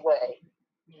 show me a way,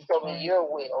 show me your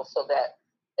will, so that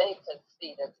they can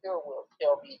see that your will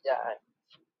shall be done.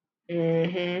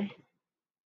 Mm-hmm.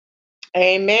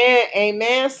 Amen.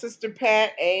 Amen, Sister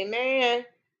Pat. Amen.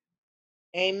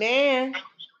 Amen.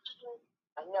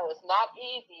 I know it's not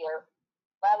easier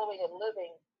following and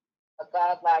living a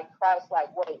God-like,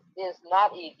 Christ-like way is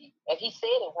not easy. And he said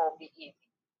it won't be easy,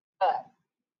 but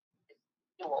it's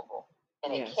doable.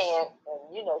 And Yes. it can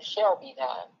and, shall be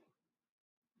done.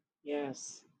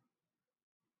 Yes.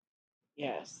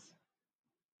 Yes.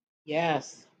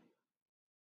 Yes.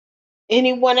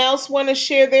 Anyone else want to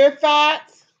share their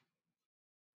thoughts?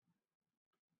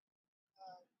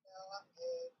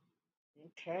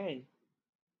 Okay.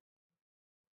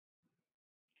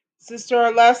 Sister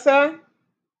Alessa?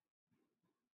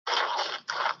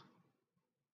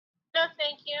 No,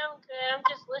 thank you. I'm good. I'm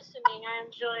just listening. I'm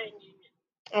enjoying it.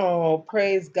 Oh,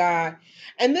 praise God.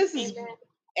 And this is Amen.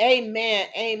 amen.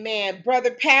 Amen.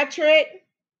 Brother Patrick?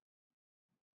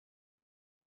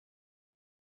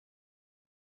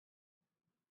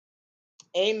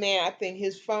 Amen. I think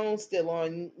his phone's still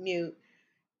on mute.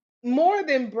 More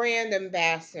than brand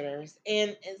ambassadors.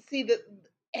 And see the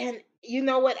and you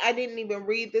know what? I didn't even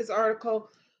read this article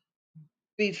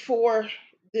before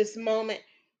this moment,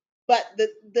 but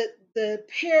the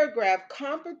paragraph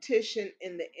competition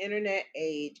in the internet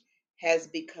age has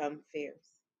become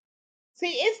fierce.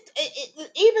 See,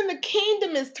 even the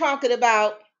kingdom is talking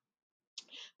about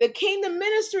the kingdom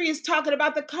ministry is talking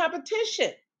about the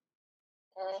competition,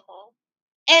 Mm-hmm.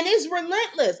 and it's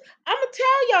relentless. I'm gonna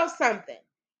tell y'all something.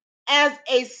 As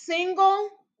a single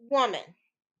woman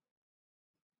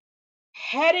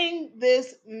heading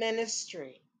this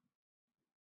ministry,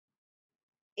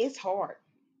 it's hard.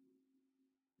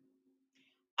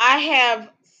 I have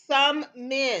some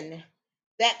men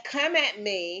that come at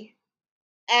me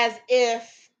as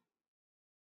if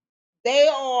they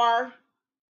are,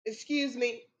 excuse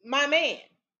me, my man.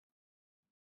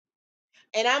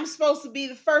 And I'm supposed to be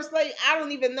the first lady. I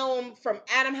don't even know him from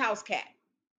Adam Housecat.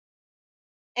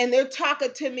 And they're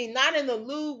talking to me not in a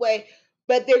lewd way,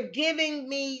 but they're giving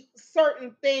me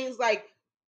certain things like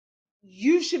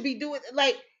you should be doing,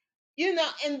 like,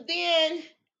 and then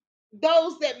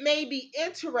those that may be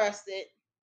interested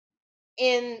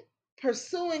in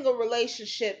pursuing a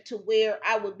relationship to where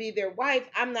I would be their wife,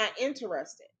 I'm not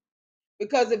interested.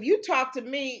 Because if you talk to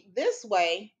me this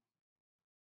way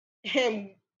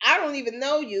and I don't even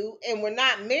know you and we're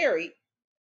not married,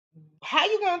 how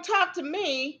you going to talk to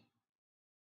me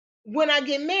when I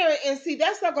get married? And see,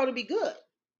 that's not going to be good,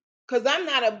 because I'm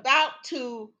not about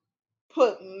to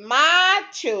put my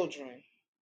children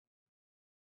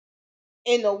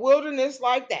in the wilderness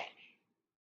like that.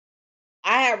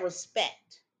 I have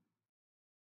respect.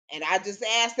 And I just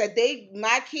ask that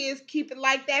my kids keep it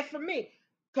like that for me.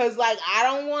 Cause like I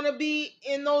don't want to be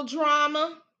in no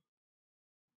drama,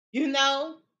 you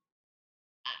know?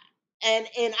 And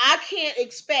I can't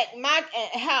expect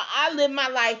how I live my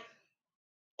life.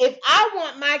 If I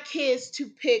want my kids to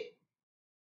pick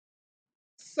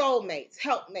soulmates,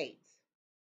 helpmates,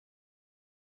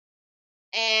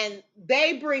 and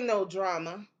they bring no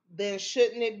drama, then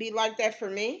shouldn't it be like that for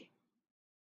me?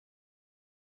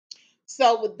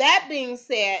 So with that being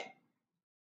said,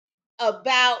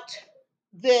 about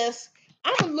this,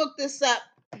 I'm gonna look this up.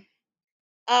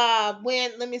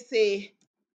 When let me see,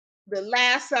 the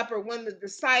Last Supper, when the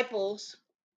disciples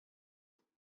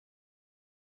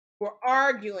were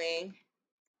arguing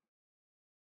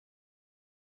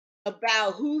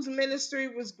about whose ministry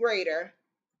was greater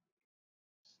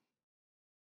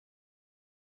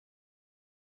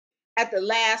at the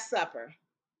Last Supper.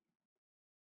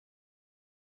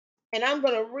 And I'm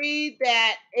going to read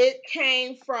that. It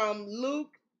came from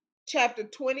Luke chapter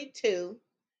 22.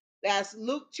 That's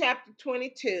Luke chapter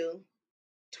 22,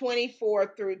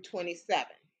 24 through 27.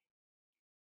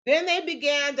 Then they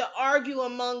began to argue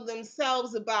among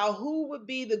themselves about who would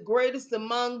be the greatest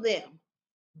among them.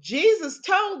 Jesus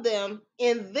told them,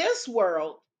 in this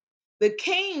world, the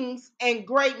kings and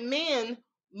great men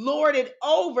lord it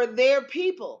over their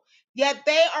people, yet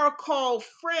they are called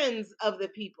friends of the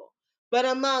people. But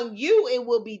among you, it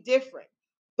will be different.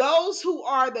 Those who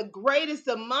are the greatest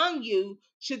among you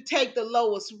should take the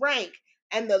lowest rank,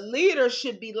 and the leader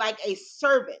should be like a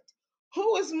servant.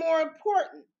 Who is more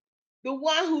important, The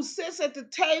one who sits at the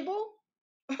table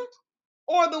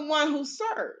or the one who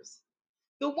serves?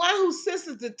 The one who sits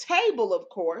at the table, of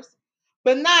course,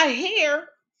 but not here,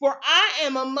 for I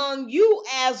am among you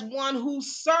as one who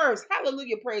serves.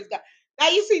 Hallelujah, praise God. Now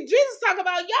you see, Jesus talking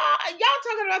about y'all, and y'all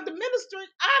talking about the ministry.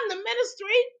 I'm the ministry.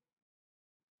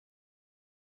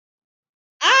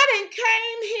 I didn't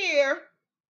came here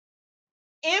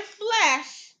in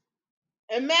flesh,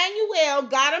 Emmanuel,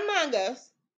 God among us.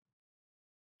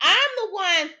 I'm the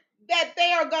one that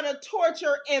they are going to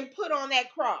torture and put on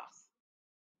that cross.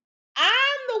 I'm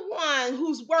the one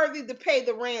who's worthy to pay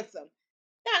the ransom.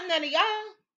 Not none of y'all.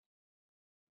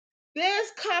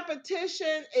 This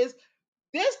competition is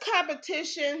this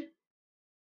competition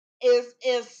is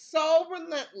so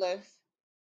relentless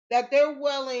that they're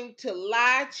willing to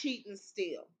lie, cheat, and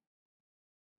steal.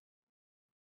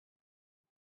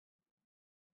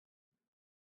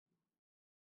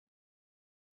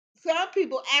 Some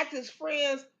people act as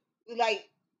friends like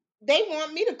they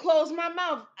want me to close my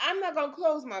mouth. I'm not gonna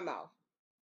close my mouth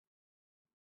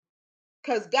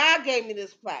because God gave me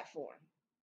this platform.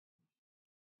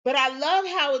 But I love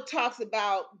how it talks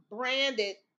about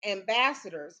branded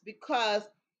ambassadors, because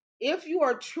if you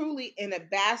are truly an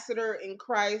ambassador in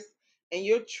Christ and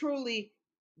you're truly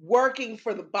working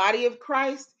for the body of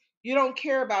Christ, you don't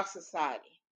care about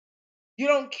society. You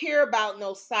don't care about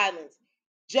no silence.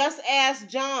 Just ask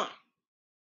John.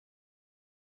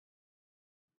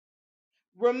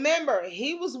 Remember,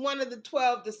 he was one of the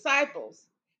 12 disciples.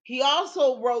 He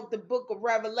also wrote the book of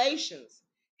Revelations.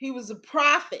 He was a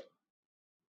prophet.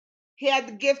 He had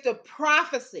the gift of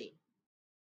prophecy.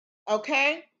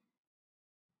 Okay?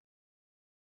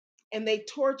 And they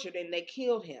tortured and they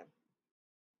killed him.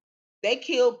 They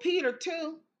killed Peter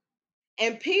too.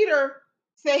 And Peter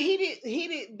said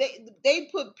they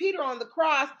put Peter on the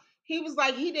cross. He was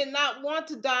like he did not want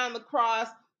to die on the cross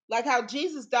like how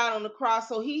Jesus died on the cross,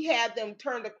 so he had them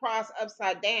turn the cross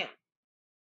upside down.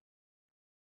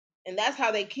 And that's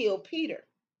how they killed Peter.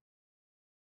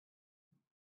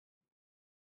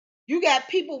 You got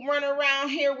people running around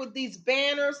here with these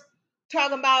banners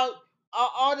talking about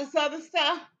all this other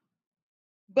stuff,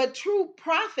 but true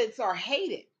prophets are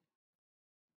hated.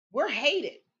 We're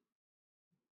hated.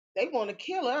 They want to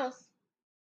kill us.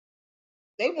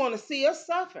 They want to see us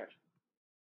suffer.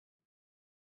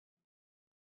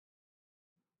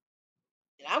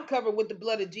 And I'm covered with the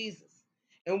blood of Jesus.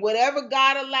 And whatever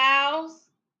God allows,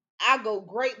 I go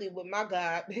greatly with my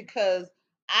God, because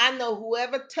I know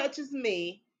whoever touches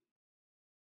me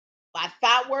by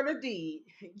thought, word, or deed,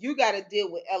 you got to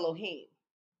deal with Elohim,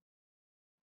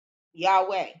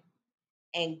 Yahweh.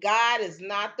 And God is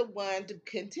not the one to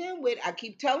contend with. I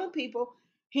keep telling people,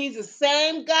 he's the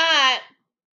same God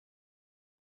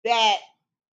that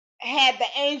had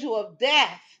the angel of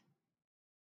death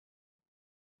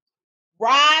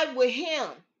ride with him,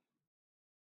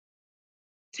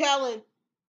 telling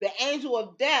the angel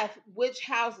of death which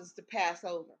houses to pass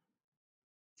over.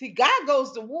 See, God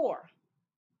goes to war.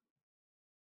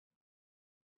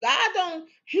 God don't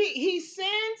he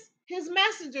sends his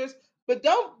messengers, but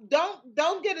don't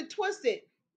get it twisted.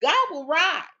 God will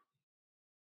ride.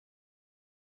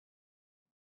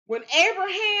 When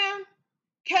Abraham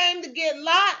came to get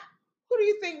Lot, who do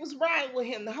you think was riding with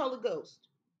him? The Holy Ghost.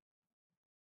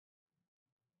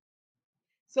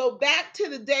 So back to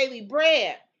the daily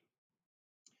bread.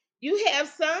 You have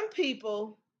some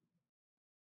people,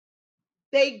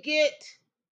 they get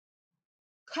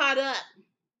caught up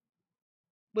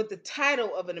with the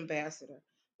title of an ambassador.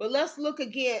 But let's look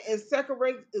again in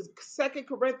 2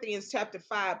 Corinthians chapter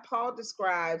 5. Paul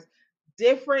describes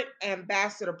different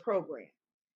ambassador programs.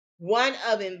 One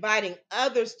of inviting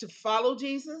others to follow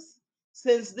Jesus.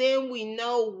 Since then we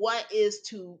know what is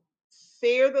to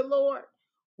fear the Lord,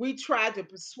 we try to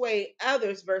persuade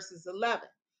others, verses 11.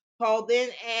 Paul then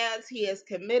adds, he has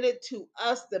committed to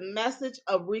us the message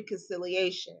of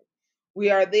reconciliation.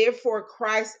 We are therefore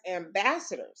Christ's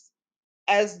ambassadors,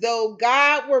 as though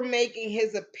God were making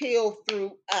his appeal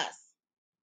through us.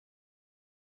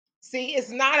 See, it's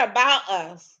not about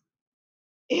us.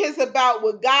 It's about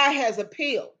what God has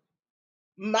appealed.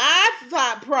 My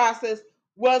thought process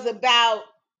was about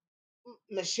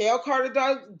Michelle Carter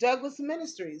Douglas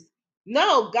Ministries.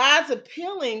 No, God's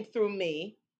appealing through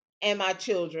me and my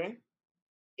children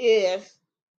is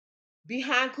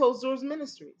Behind Closed Doors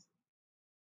Ministries.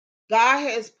 God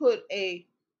has put a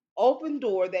open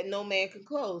door that no man can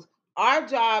close. Our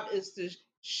job is to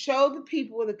show the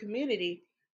people in the community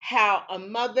how a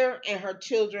mother and her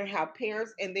children, how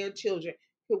parents and their children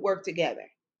could work together.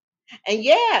 And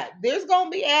yeah, there's going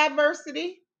to be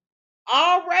adversity.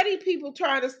 Already people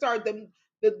trying to start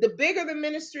The bigger the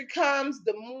ministry comes,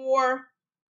 the more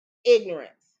ignorance.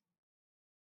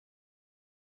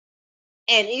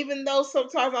 And even though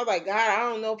sometimes I'm like, God, I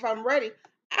don't know if I'm ready,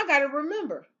 I got to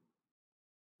remember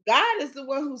God is the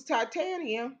one who's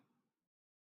titanium.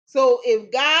 So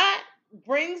if God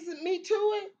brings me to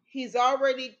it, He's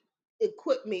already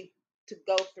equipped me to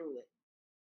go through it.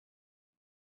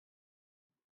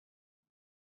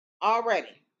 Already.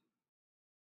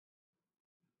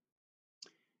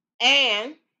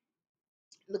 And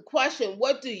the question,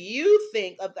 what do you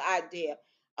think of the idea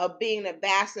of being an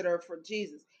ambassador for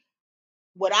Jesus?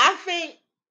 What I think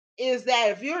is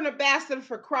that if you're an ambassador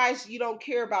for Christ, you don't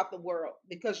care about the world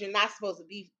because you're not supposed to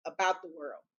be about the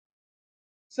world.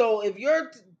 So if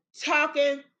you're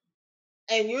talking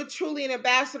and you're truly an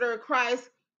ambassador of Christ,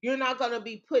 you're not going to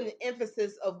be putting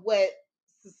emphasis of what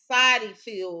society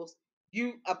feels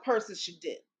a person should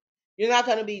do. You're not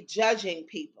going to be judging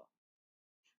people.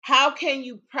 How can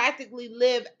you practically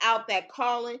live out that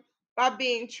calling? By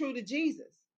being true to Jesus.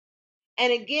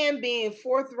 And again, being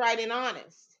forthright and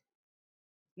honest,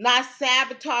 not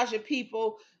sabotaging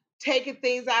people, taking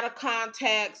things out of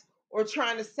context, or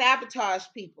trying to sabotage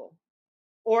people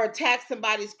or attack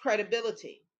somebody's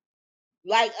credibility,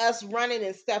 like us running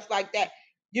and stuff like that.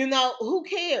 Who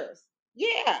cares?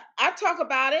 Yeah, I talk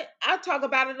about it. I talk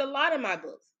about it a lot in my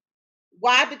books.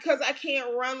 Why? Because I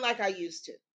can't run like I used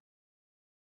to.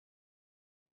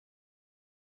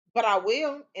 But I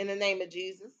will in the name of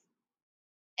Jesus.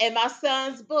 And my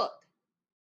son's book,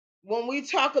 when we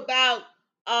talk about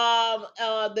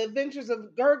the adventures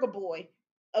of Gurgle Boy,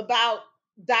 about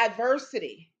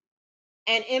diversity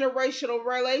and interracial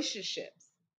relationships,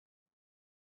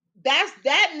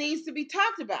 that needs to be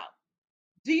talked about.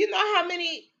 Do you know how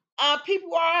many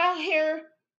people are out here?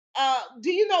 Do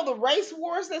you know the race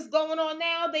wars that's going on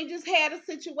now? They just had a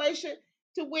situation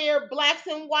to where blacks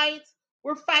and whites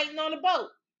were fighting on a boat.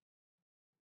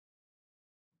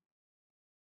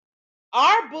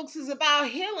 Our books is about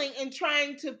healing and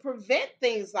trying to prevent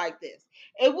things like this.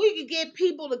 If we could get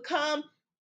people to come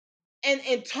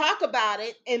and talk about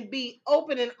it and be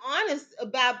open and honest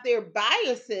about their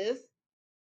biases,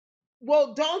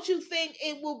 well, don't you think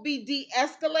it will be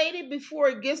de-escalated before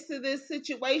it gets to this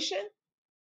situation?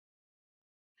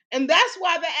 And that's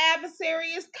why the adversary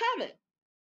is coming,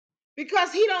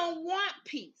 because he don't want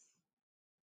peace.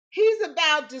 He's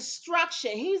about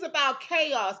destruction. He's about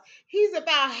chaos. He's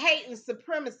about hate and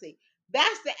supremacy.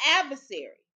 That's the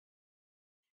adversary.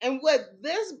 And what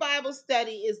this Bible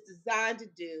study is designed to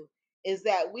do is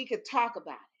that we could talk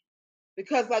about it.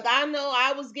 Because, like, I know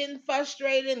I was getting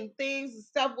frustrated and things and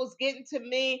stuff was getting to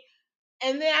me.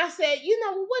 And then I said,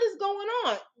 what is going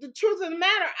on? The truth of the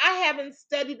matter, I haven't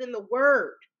studied in the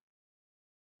Word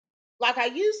like I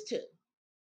used to.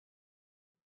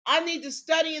 I need to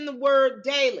study in the Word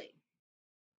daily.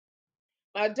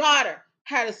 My daughter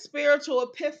had a spiritual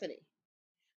epiphany,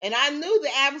 and I knew the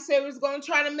adversary was going to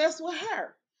try to mess with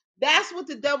her. That's what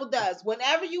the devil does.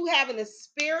 Whenever you having a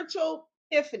spiritual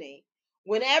epiphany,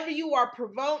 whenever you are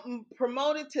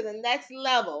promoted to the next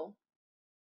level,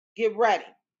 get ready.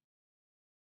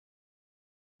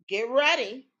 Get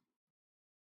ready,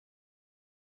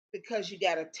 because you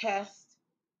got a test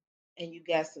and you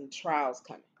got some trials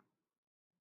coming.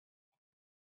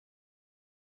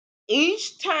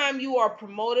 Each time you are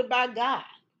promoted by God,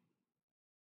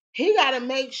 He got to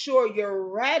make sure you're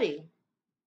ready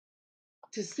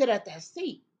to sit at that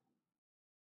seat.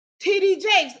 TD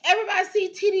Jakes, everybody see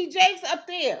TD Jakes up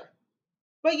there.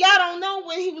 But y'all don't know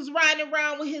when he was riding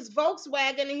around with his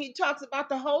Volkswagen and he talks about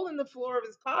the hole in the floor of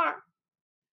his car.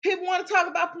 People want to talk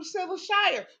about Priscilla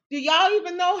Shire. Do y'all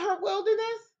even know her wilderness?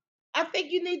 I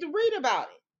think you need to read about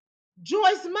it.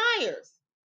 Joyce Myers.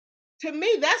 To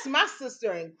me, that's my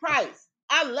sister in Christ.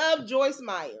 I love Joyce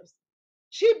Myers.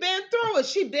 She been through it.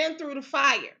 She been through the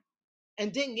fire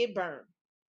and didn't get burned.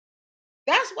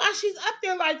 That's why she's up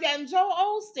there like that. And Joel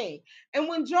Osteen. And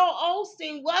when Joel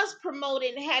Osteen was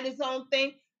promoted and had his own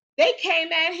thing, they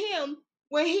came at him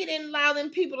when he didn't allow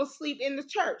them people to sleep in the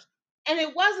church. And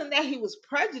it wasn't that he was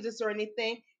prejudiced or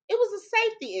anything. It was a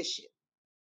safety issue.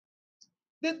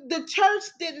 The church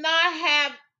did not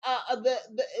have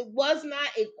it was not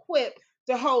equipped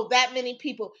to hold that many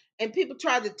people, and people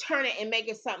tried to turn it and make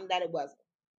it something that it wasn't.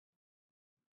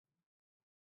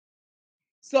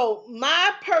 So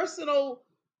my personal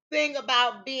thing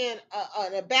about being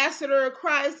an ambassador of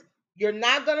Christ, you're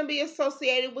not going to be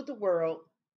associated with the world,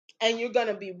 and you're going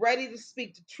to be ready to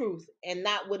speak the truth and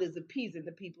not what is appeasing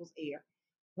the people's ear.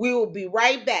 We will be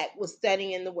right back with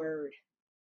studying in the Word.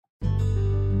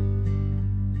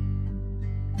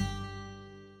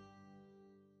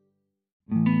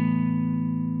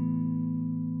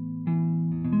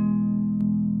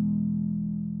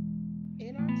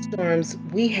 Storms,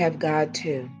 We Have God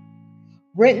Too.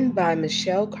 Written by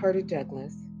Michelle Carter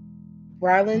Douglas,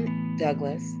 Rylan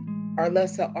Douglas,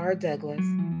 Arlessa R. Douglas,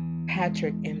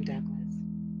 Patrick M. Douglas.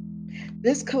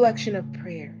 This collection of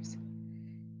prayers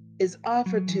is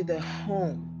offered to the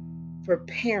home for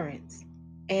parents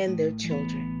and their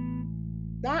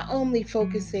children, not only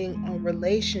focusing on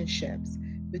relationships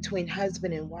between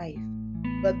husband and wife,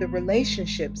 but the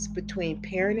relationships between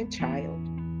parent and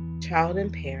child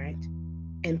and parent,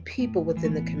 and people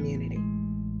within the community.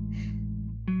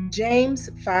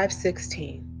 James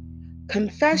 5:16.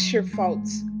 Confess your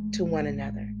faults to one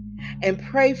another and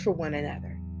pray for one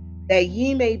another that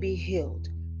ye may be healed.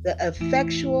 The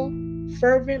effectual,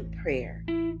 fervent prayer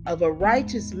of a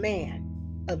righteous man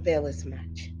availeth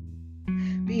much.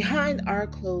 Behind our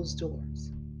closed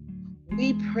doors,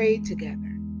 we pray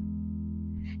together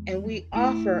and we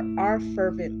offer our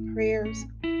fervent prayers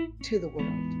to the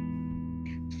world.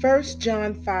 1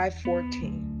 John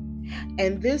 5:14.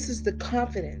 And this is the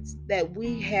confidence that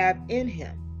we have in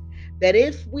him, that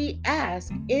if we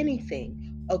ask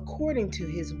anything according to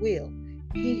his will,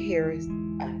 he hears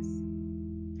us.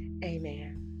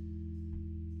 Amen.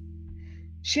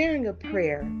 Sharing a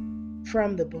prayer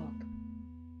from the book.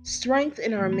 Strength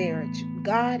in our marriage.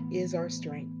 God is our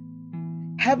strength.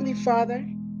 Heavenly Father,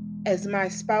 as my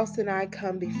spouse and I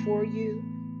come before you,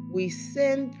 we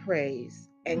send praise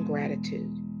and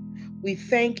gratitude. We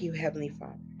thank you, Heavenly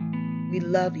Father. We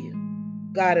love you,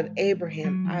 God of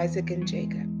Abraham, Isaac, and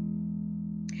Jacob.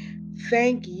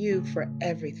 Thank you for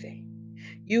everything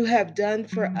you have done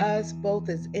for us, both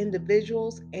as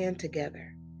individuals and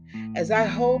together. As I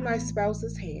hold my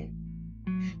spouse's hand,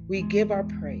 we give our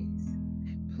praise.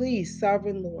 Please,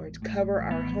 Sovereign Lord, cover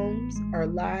our homes, our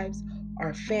lives,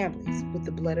 our families with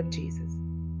the blood of Jesus.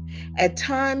 At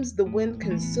times, the wind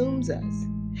consumes us,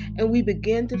 and we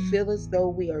begin to feel as though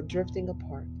we are drifting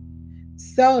apart.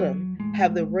 Seldom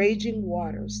have the raging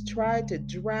waters tried to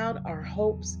drown our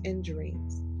hopes and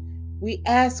dreams. We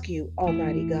ask you,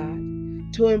 Almighty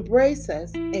God, to embrace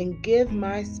us and give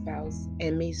my spouse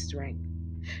and me strength.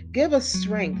 Give us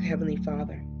strength, Heavenly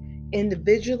Father,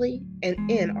 individually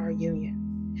and in our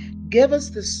union. Give us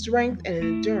the strength and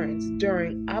endurance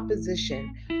during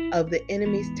opposition of the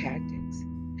enemy's tactics.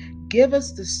 Give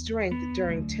us the strength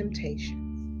during temptations.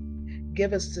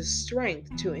 Give us the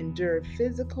strength to endure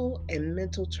physical and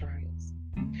mental trials.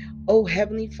 O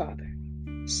Heavenly Father,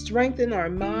 strengthen our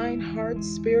mind, heart,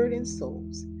 spirit, and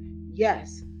souls.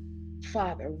 Yes,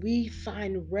 Father, we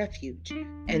find refuge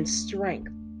and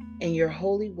strength in your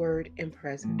holy word and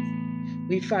presence.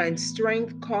 We find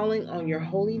strength calling on your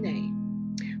holy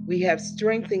name. We have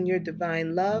strength in your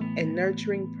divine love and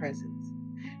nurturing presence.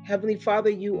 Heavenly Father,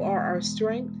 you are our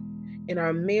strength. In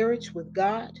our marriage with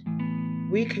God,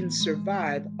 we can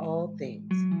survive all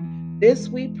things. This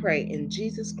we pray in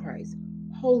Jesus Christ's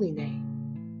holy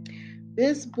name.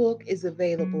 This book is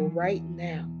available right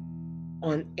now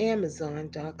on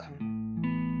Amazon.com.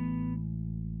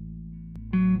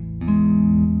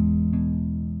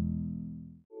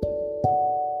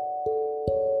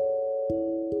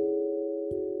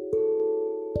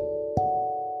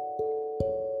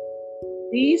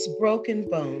 These broken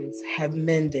bones have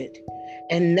mended,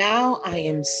 and now I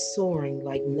am soaring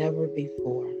like never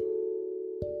before.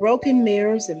 Broken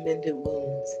mirrors and mended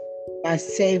wounds, my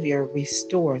Savior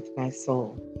restoreth my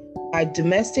soul. By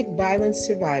domestic violence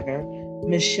survivor,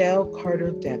 Michelle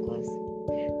Carter Douglas.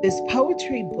 This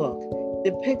poetry book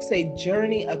depicts a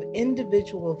journey of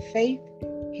individual faith,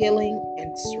 healing,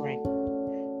 and strength.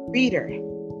 Reader,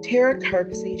 Tara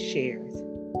Kirksey shares,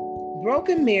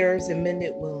 Broken Mirrors and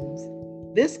Mended Wounds.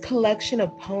 This collection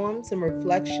of poems and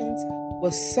reflections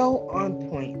was so on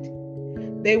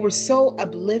point. They were so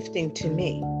uplifting to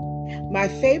me. My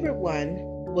favorite one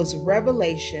was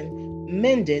Revelation,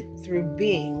 Mended Through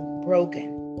Being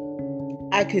Broken.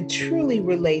 I could truly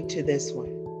relate to this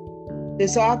one.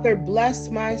 This author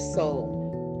blessed my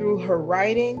soul. Through her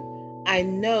writing, I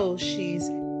know she's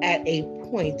at a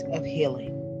point of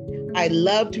healing. I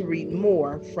love to read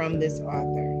more from this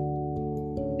author.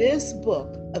 This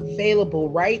book, available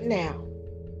right now,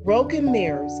 Broken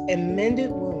Mirrors and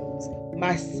Mended Wounds,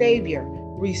 My Savior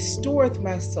Restoreth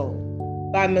My Soul,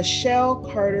 by Michelle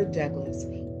Carter Douglas,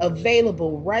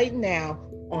 available right now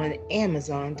on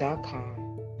Amazon.com.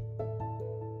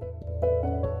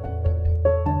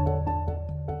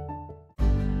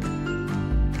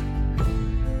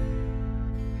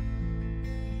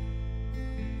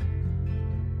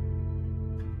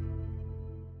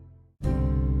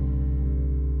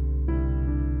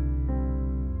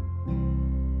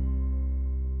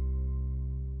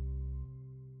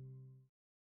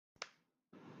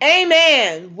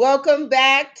 Amen. Welcome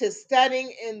back to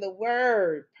Studying in the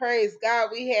Word. Praise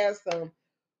God. We have some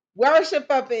worship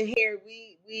up in here.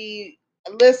 We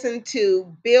listened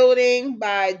to Building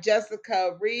by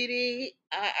Jessica Reedy.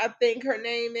 I think her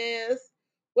name is.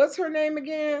 What's her name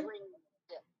again? Reed,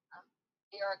 yeah,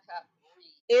 Erica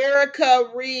Reed.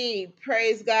 Erica Reed.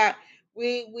 Praise God.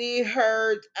 We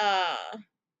heard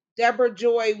Deborah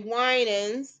Joy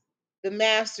Winans, The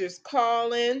Master's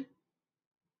Calling.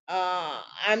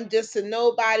 I'm just a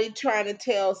nobody trying to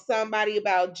tell somebody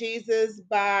about Jesus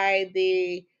by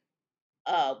the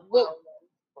what Williams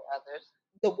brothers.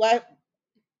 the what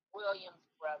Williams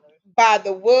brothers. by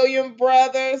the William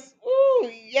brothers.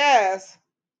 Ooh, yes.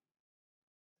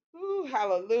 Ooh,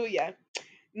 hallelujah.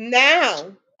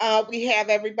 Now we have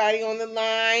everybody on the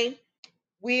line.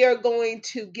 We are going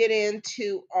to get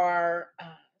into our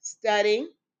study,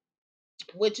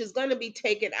 which is going to be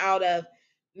taken out of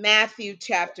Matthew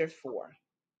chapter 4.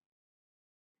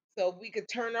 So if we could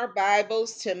turn our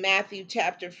Bibles to Matthew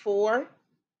chapter 4.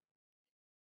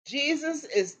 Jesus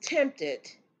is tempted.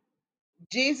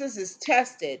 Jesus is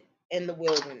tested in the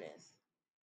wilderness.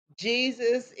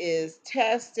 Jesus is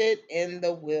tested in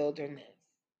the wilderness.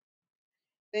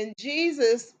 Then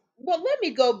Jesus, well, let me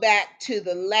go back to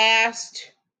the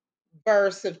last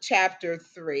verse of chapter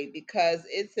 3 because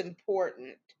it's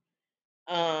important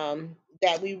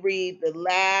that we read the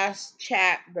last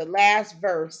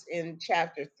verse in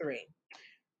chapter 3.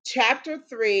 Chapter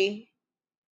 3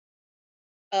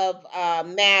 of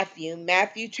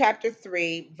Matthew chapter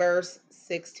 3, verse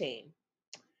 16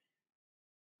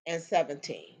 and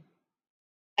 17.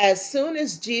 As soon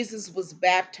as Jesus was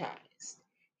baptized,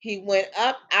 he went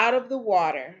up out of the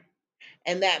water,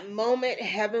 and that moment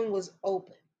heaven was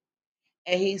open,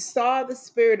 and he saw the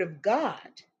Spirit of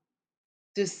God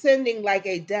descending like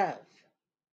a dove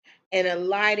and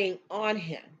alighting on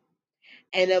him.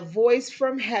 And a voice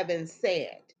from heaven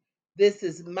said, "This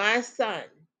is my Son,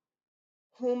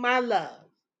 whom I love.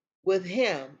 With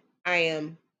him I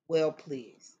am well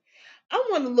pleased." I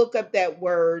want to look up that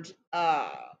word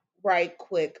right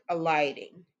quick,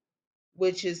 alighting,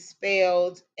 which is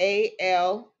spelled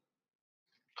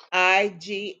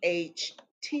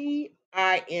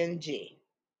Alighting,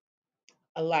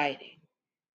 alighting.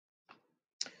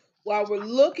 While we're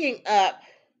looking up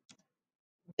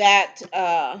that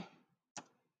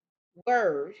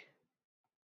word,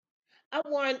 I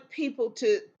want people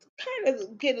to kind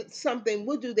of get something.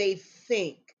 What do they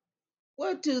think?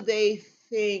 What do they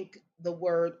think the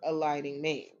word alighting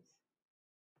means?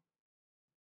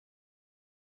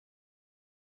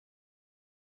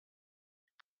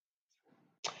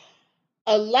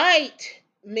 Alight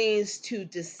means to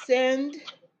descend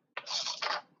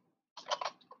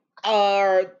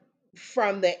or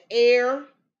from the air,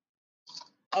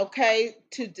 okay,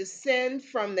 to descend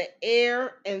from the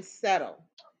air and settle.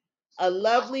 A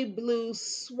lovely blue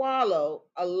swallow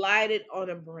alighted on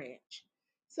a branch.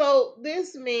 So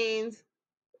this means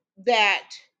that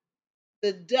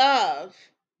the dove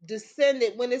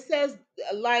descended. When it says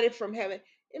alighted from heaven,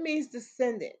 it means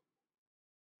descended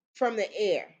from the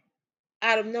air,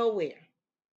 out of nowhere.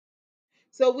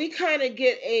 So we kind of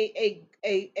get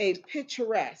a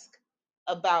picturesque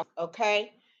about,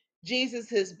 okay? Jesus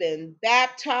has been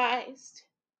baptized.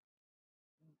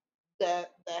 The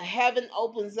heaven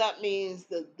opens up means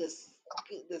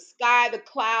the sky, the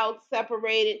clouds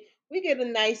separated. We get a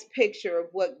nice picture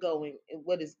of what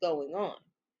is going on.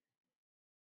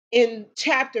 In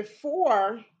chapter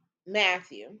 4,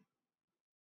 Matthew,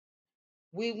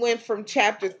 we went from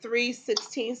chapter 3,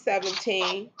 16,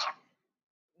 17,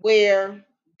 where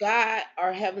God,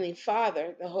 our Heavenly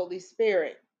Father, the Holy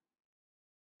Spirit,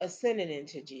 ascended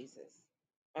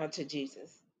onto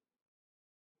Jesus.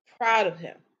 Proud of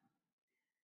him.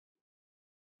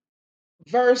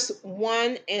 Verse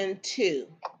 1 and 2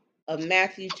 of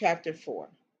Matthew chapter 4.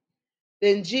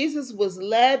 Then Jesus was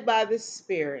led by the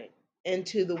Spirit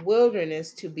into the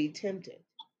wilderness to be tempted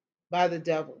by the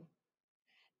devil.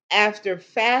 After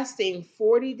fasting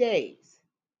 40 days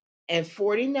and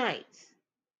 40 nights,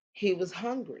 he was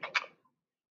hungry.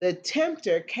 The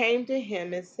tempter came to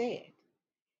him and said,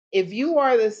 "If you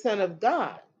are the Son of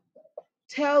God,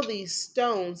 tell these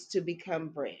stones to become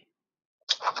bread."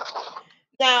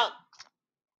 Now,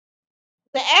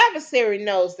 the adversary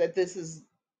knows that this is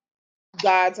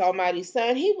God's almighty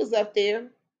Son. He was up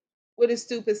there with his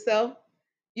stupid self.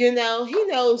 He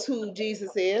knows who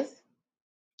Jesus is,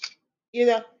 you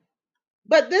know.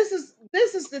 But this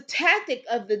is the tactic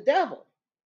of the devil.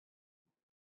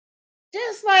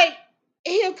 Just like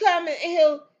he'll come and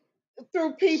he'll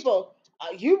through people,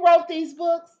 you wrote these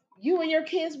books, you and your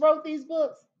kids wrote these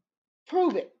books.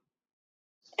 Prove it.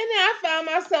 And then I found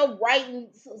myself writing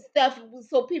stuff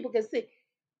so people can see.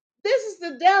 This is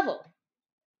the devil.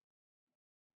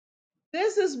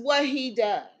 This is what he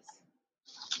does.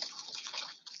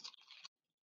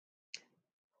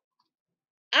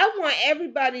 I want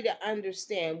everybody to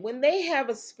understand when they have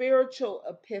a spiritual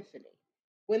epiphany,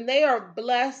 when they are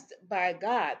blessed by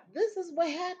God, this is what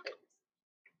happens.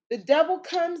 The devil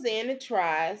comes in and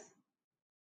tries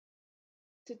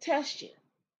to test you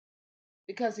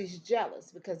because he's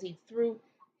jealous, because he threw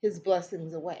his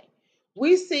blessings away.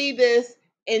 We see this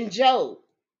in Job.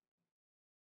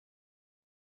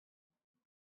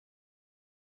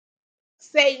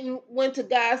 Satan went to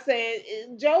God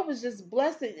saying, Job is just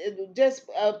blessing, just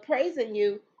praising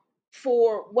you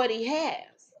for what he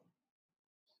has.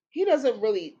 He doesn't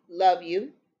really love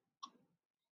you.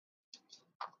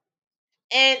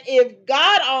 And if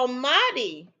God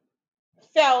Almighty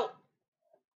felt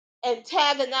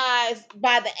antagonized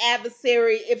by the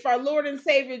adversary, if our Lord and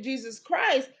Savior Jesus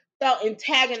Christ felt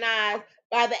antagonized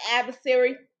by the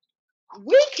adversary,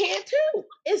 we can too.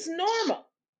 It's normal.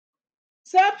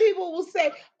 Some people will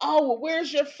say, "Oh, well,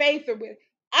 where's your faith?" Or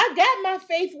I got my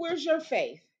faith. Where's your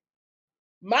faith?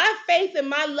 My faith and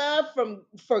my love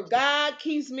for God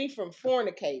keeps me from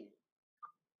fornicating.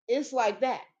 It's like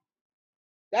that.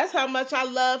 That's how much I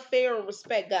love, fear, and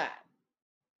respect God.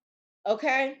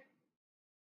 Okay?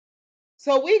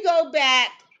 So we go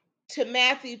back to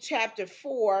Matthew chapter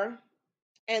 4,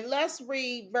 and let's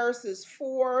read verses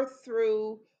 4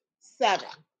 through 7.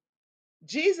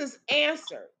 Jesus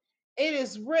answered, "It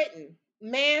is written,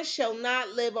 man shall not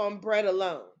live on bread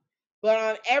alone, but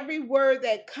on every word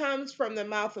that comes from the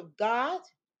mouth of God."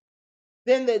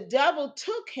 Then the devil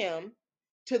took him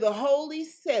to the holy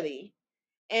city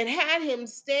and had him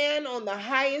stand on the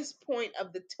highest point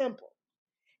of the temple.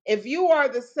 "If you are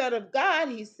the Son of God,"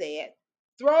 he said,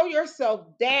 "throw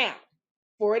yourself down,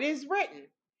 for it is written,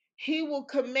 he will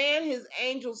command his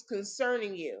angels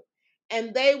concerning you,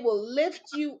 and they will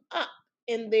lift you up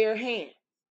in their hands,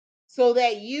 so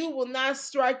that you will not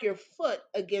strike your foot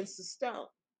against a stone."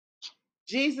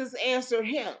 Jesus answered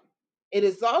him, "It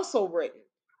is also written,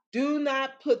 do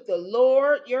not put the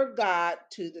Lord your God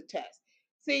to the test."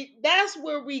 See, that's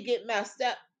where we get messed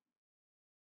up.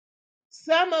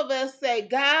 Some of us say,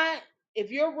 "God,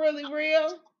 if you're really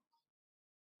real,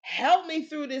 help me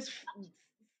through this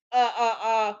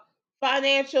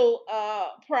financial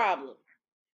problem.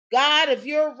 God, if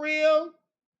you're real,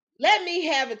 let me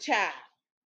have a child.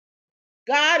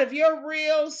 God, if you're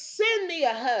real, send me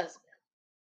a husband.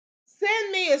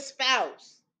 Send me a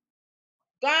spouse.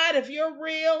 God, if you're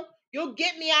real, you'll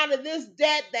get me out of this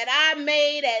debt that I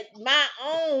made at my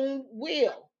own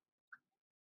will."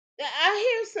 I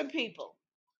hear some people.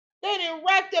 They done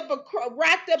racked up a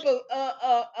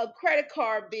credit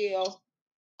card bill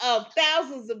of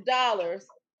thousands of dollars,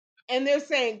 and they're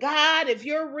saying, "God, if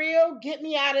you're real, get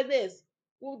me out of this."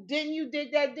 Well, didn't you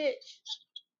dig that ditch?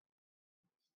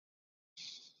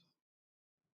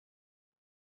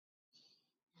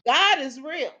 God is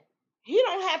real. He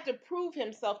don't have to prove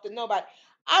himself to nobody.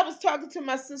 I was talking to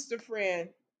my sister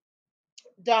friend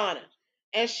Donna,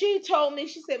 and she told me,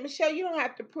 she said, "Michelle, you don't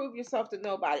have to prove yourself to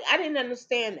nobody." I didn't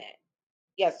understand that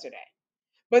yesterday,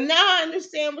 but now I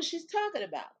understand what she's talking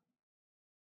about.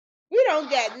 We don't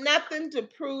got nothing to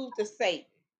prove to Satan.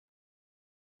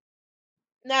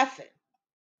 Nothing.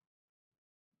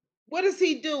 What is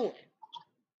he doing?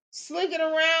 Slinking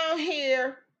around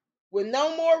here with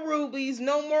no more rubies,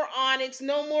 no more onyx,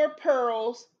 no more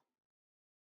pearls,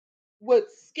 with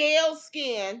scale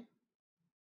skin,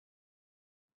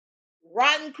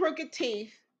 rotten crooked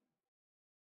teeth,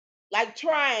 like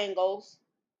triangles,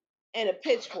 and a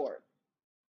pitchfork.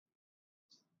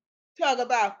 Talk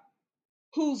about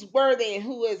who's worthy and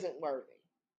who isn't worthy.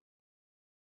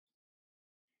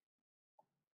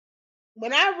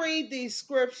 When I read these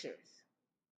scriptures,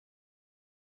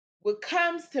 what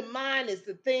comes to mind is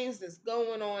the things that's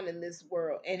going on in this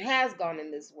world and has gone in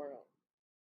this world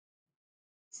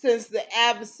since the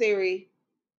adversary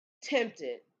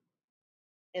tempted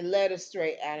and led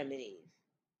astray Adam and Eve.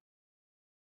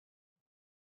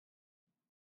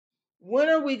 When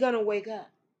are we going to wake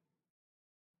up?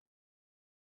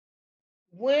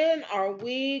 When are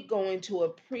we going to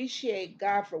appreciate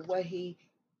God for what he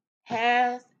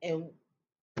has and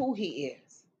who he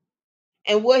is?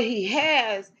 And what he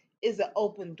has is an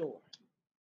open door.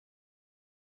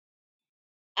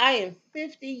 I am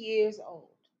 50 years old.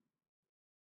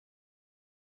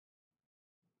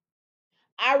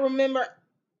 I remember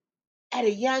at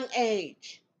a young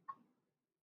age,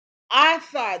 I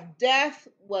thought death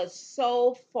was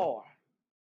so far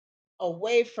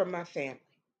away from my family.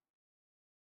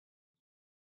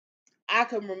 I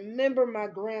can remember my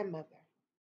grandmother,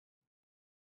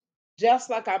 just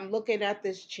like I'm looking at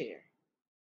this chair,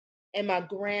 and my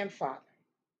grandfather.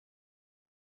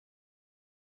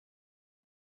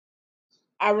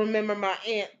 I remember my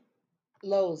aunt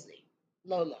Losey,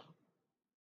 Lolo.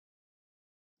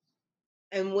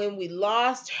 And when we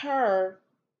lost her,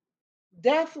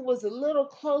 death was a little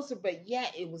closer, but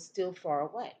yet it was still far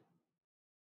away.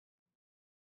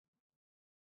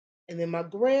 And then my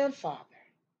grandfather,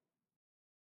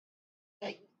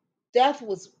 like death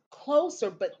was closer,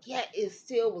 but yet it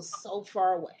still was so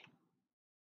far away.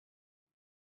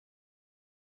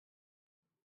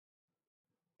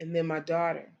 And then my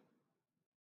daughter,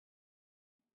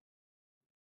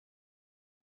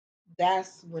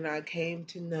 that's when I came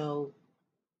to know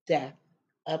death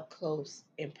up close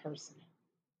and personal.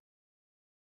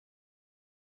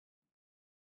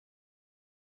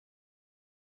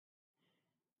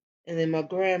 And then my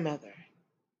grandmother,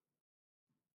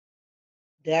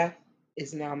 death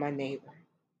is now my neighbor.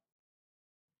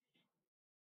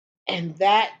 And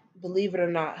that, believe it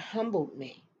or not, humbled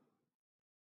me.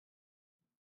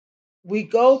 We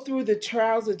go through the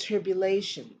trials and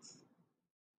tribulations,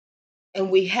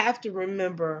 and we have to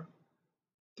remember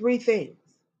three things.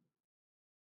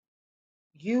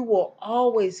 You will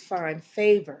always find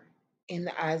favor in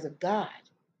the eyes of God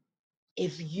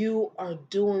if you are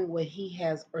doing what He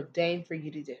has ordained for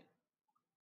you to do.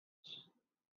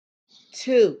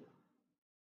 Two,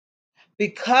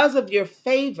 because of your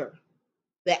favor,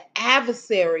 the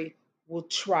adversary will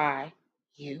try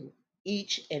you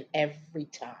each and every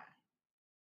time.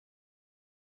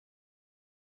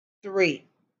 Three,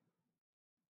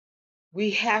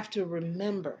 we have to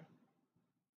remember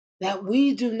that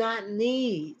we do not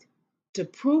need to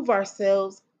prove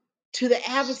ourselves to the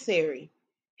adversary.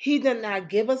 He did not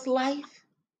give us life.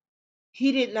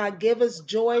 He did not give us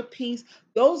joy, peace.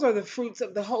 Those are the fruits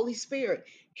of the Holy Spirit.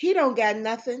 He don't got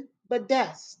nothing but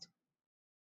dust.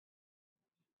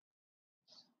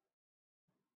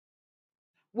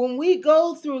 When we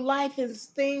go through life and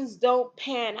things don't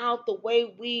pan out the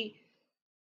way we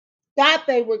thought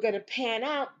they were going to pan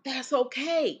out, that's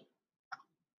okay.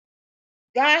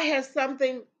 God has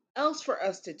something else for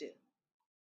us to do.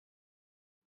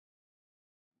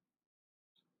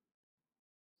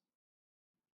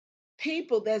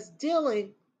 People that's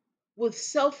dealing with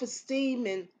self esteem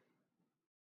and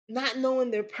not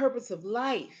knowing their purpose of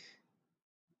life.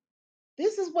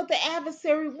 This is what the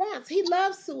adversary wants. He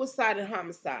loves suicide and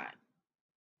homicide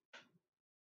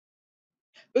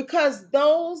because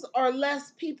those are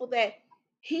less people that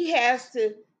he has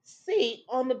to see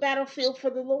on the battlefield for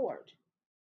the Lord.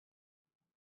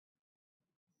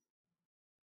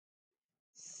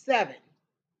 7.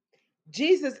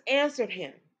 Jesus answered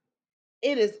him,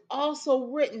 "It is also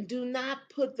written, do not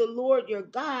put the Lord your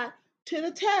God to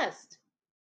the test."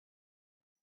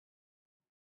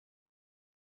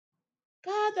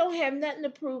 God don't have nothing to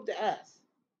prove to us.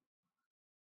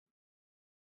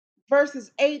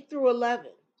 Verses 8 through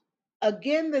 11.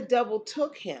 Again, the devil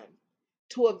took him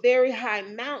to a very high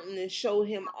mountain and showed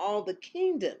him all the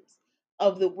kingdoms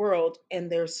of the world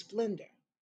and their splendor.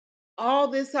 "All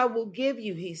this I will give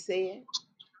you," he said,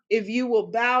 "if you will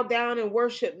bow down and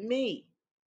worship me."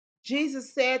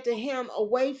 Jesus said to him,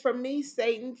 "Away from me,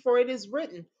 Satan, for it is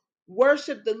written,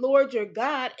 worship the Lord your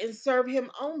God and serve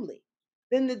him only."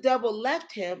 Then the devil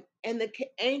left him, and the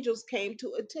angels came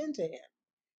to attend to him.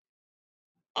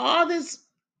 All this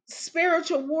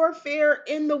spiritual warfare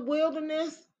in the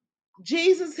wilderness,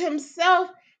 Jesus himself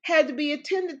had to be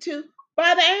attended to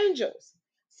by the angels.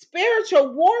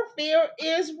 Spiritual warfare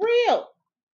is real.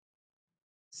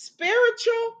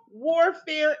 Spiritual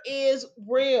warfare is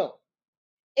real.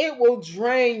 It will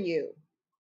drain you.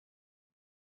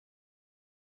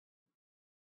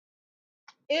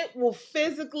 It will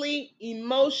physically,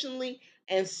 emotionally,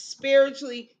 and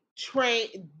spiritually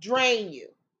drain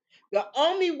you. The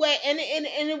only way, and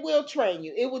it will train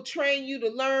you. It will train you to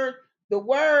learn the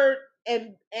word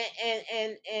and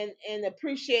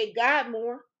appreciate God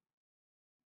more.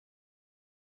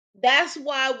 That's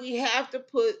why we have to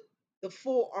put the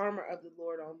full armor of the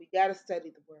Lord on. We got to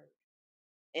study the word.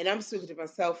 And I'm speaking to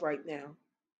myself right now.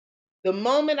 The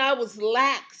moment I was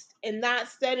laxed and not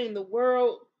studying the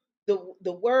word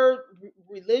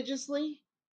religiously,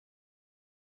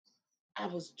 I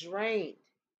was drained.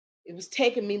 It was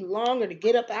taking me longer to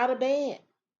get up out of bed.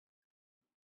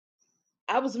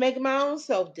 I was making my own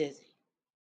self dizzy.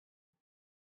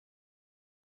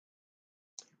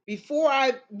 Before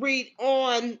I read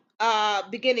on,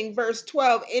 beginning verse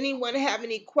 12, anyone have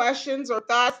any questions or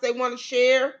thoughts they want to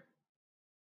share?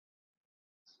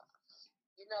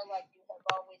 Like you have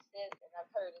always said, and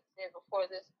I've heard it said before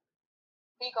this,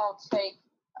 he gonna take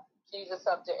Jesus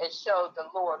up there and show the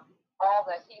Lord all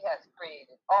that he has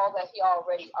created, all that he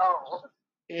already owns.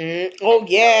 Oh, And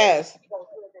yes. he gonna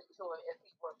give it to him if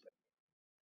he worships.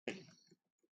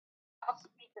 I'm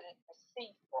speaking it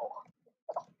deceitful.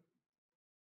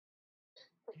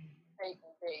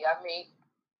 Satan be. I mean,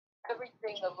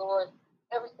 everything the Lord,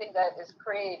 everything that is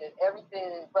created, everything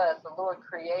that was, the Lord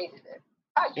created it.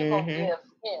 How you gonna Mm-hmm. give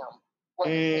him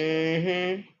what is his?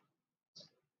 Mm-hmm.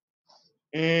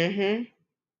 Mm-hmm.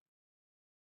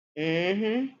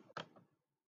 Mm-hmm.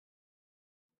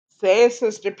 Say it,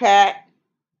 Sister Pat.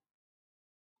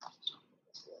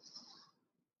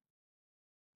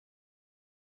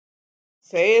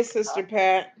 Say it, Sister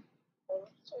Pat.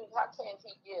 How can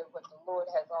he give what the Lord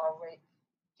has already?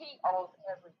 He owns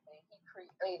everything. He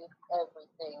created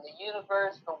everything. The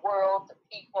universe, the world, the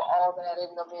people, all that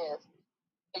in them is.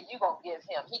 And you gonna give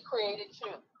him. He created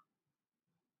you.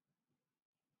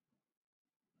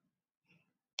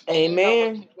 And you know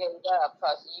what Amen. you gave up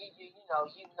because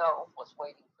you know what's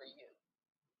waiting for you.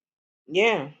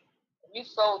 Yeah. You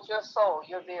sold your soul,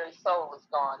 your very soul is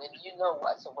gone, and you know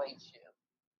what's awaits you.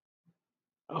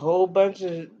 A whole bunch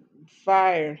of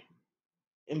fire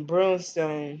and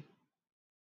brimstone.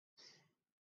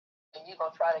 And you're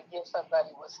gonna try to give somebody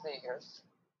what's theirs.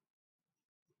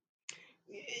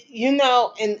 You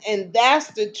know, and that's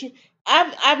the truth.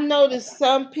 I've noticed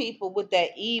some people with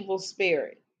that evil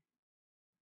spirit.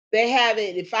 They have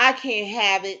it. If I can't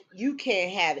have it, you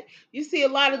can't have it. You see a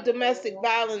lot of domestic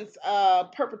violence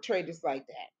perpetrators like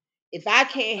that. If I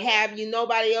can't have you,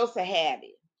 nobody else will have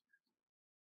it.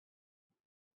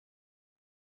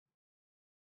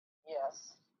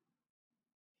 Yes.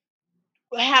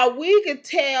 How we could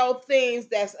tell things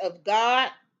that's of God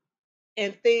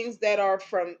and things that are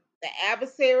from the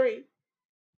adversary.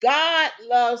 God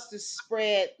loves to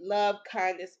spread love,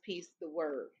 kindness, peace, the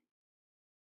word.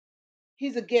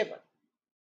 He's a giver.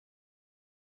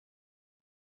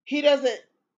 He doesn't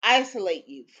isolate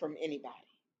you from anybody.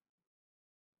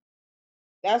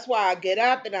 That's why I get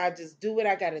up and I just do what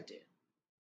I got to do.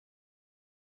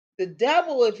 The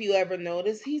devil, if you ever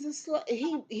notice, he's a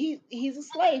he's a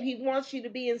slave. He wants you to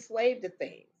be enslaved to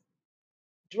things,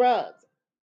 drugs,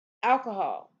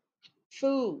 alcohol,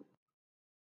 food,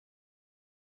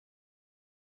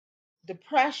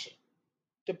 depression.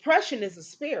 Depression is a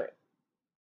spirit.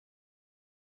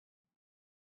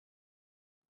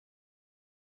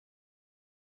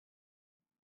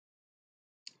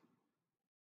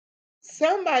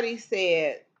 Somebody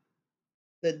said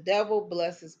the devil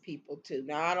blesses people too.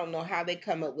 Now I don't know how they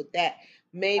come up with that.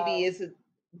 Maybe it's a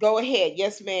go ahead.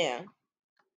 Yes, ma'am.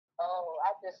 Oh,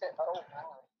 I just said, oh my.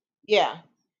 Yeah.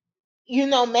 You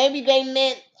know, maybe they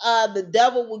meant the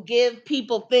devil will give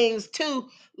people things too.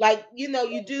 Like, you know,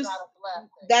 you It's do not a blessing.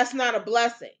 that's not a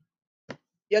blessing.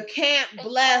 You can't It's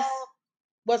bless called,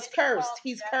 what's it's cursed. called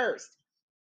He's death. cursed.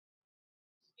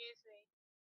 Excuse me.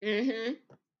 Mm-hmm.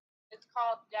 It's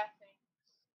called deathing.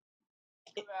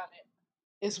 Think about it.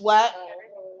 It's what?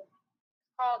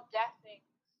 It's called deathing.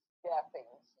 Yeah,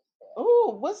 things.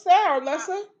 Oh, what's that, Not,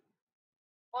 Alyssa?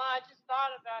 well, I just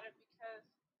thought about it because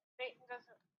Satan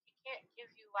doesn't. He can't give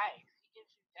you life. He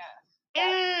gives you death.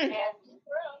 Mm. And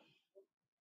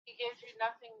he gives you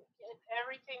nothing.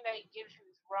 Everything that he gives you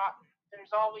is rotten.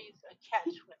 There's always a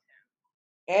catch with him.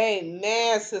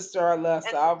 Amen, Sister Alyssa.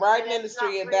 And, All right, and it's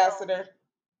not Ministry real. Ambassador.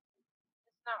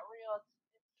 It's not real.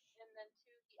 And then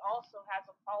too, he also has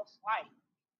a false light.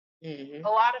 Mm-hmm.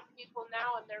 A lot of people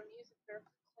now in their music, they're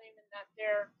claiming that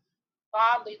they're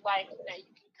godly light and that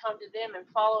you can come to them and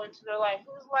follow into their life.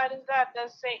 Whose light is that?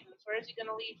 That's Satan's. Where is he going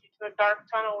to lead you to a dark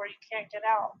tunnel where you can't get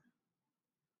out?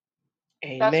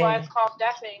 That's why Amen. it's called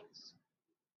deathings.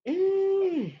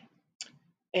 Mm.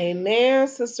 Amen,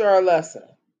 Sister Alyssa.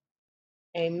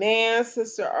 Amen,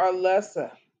 Sister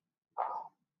Alyssa.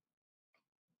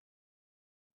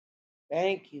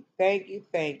 Thank you, thank you,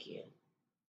 thank you.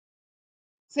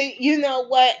 See, you know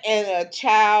what? And a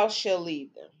child shall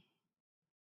lead them.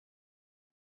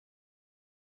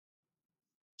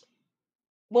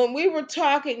 When we were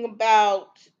talking about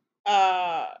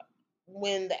uh,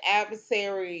 when the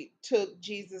adversary took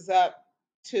Jesus up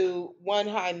to one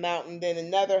high mountain, then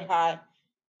another high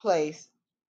place,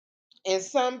 and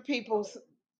some people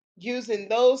using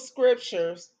those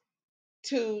scriptures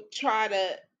to try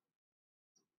to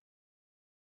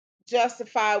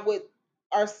justify what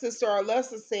our sister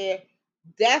Arlessa said,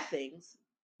 deathings,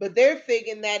 but they're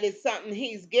thinking that it's something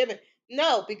he's given.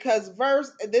 No, because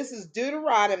this is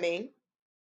Deuteronomy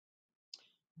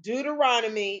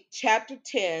chapter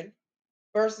 10,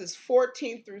 verses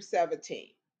 14 through 17.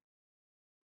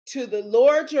 To the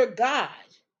Lord your God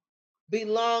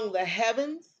belong the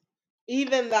heavens,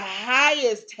 even the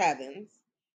highest heavens,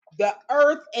 the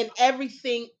earth and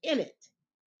everything in it.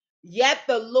 Yet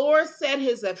the Lord set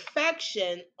his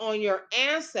affection on your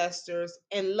ancestors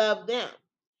and loved them,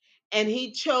 and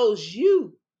he chose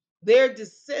you, their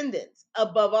descendants,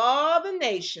 above all the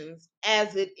nations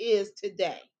as it is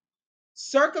today.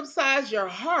 Circumcise your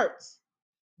hearts,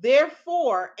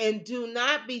 therefore, and do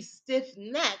not be stiff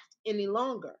necked any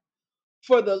longer.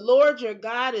 For the Lord your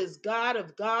God is God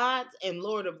of gods and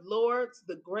Lord of lords,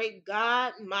 the great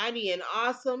God, mighty and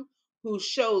awesome, who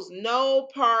shows no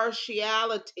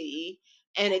partiality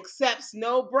and accepts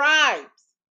no bribes.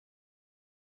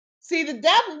 See, the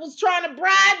devil was trying to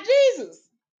bribe Jesus.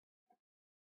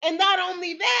 And not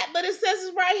only that, but it says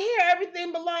it right here,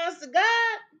 everything belongs to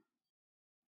God.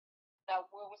 Now,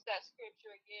 where was that scripture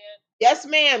again? Yes,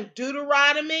 ma'am.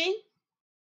 Deuteronomy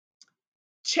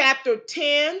chapter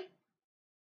 10,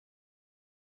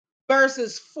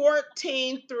 verses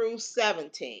 14 through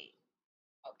 17.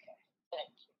 Okay, thank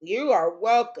you. You are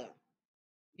welcome.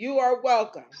 You are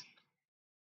welcome.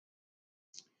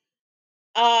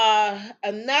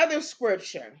 Another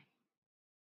scripture.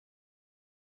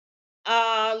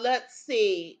 Let's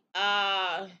see.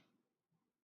 I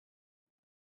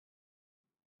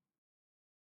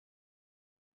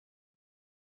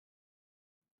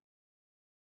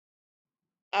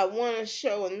want to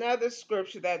show another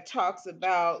scripture that talks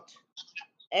about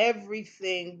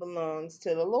everything belongs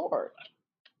to the Lord.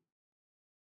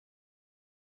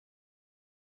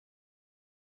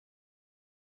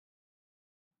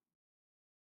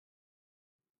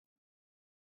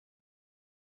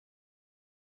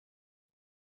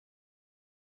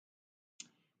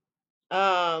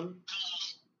 Um,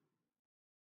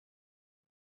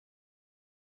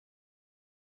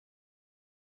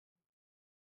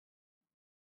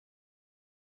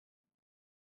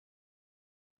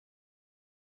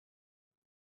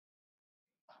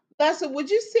 Lester, would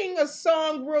you sing a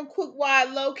song real quick while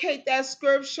I locate that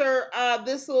scripture?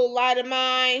 This little light of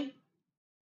mine.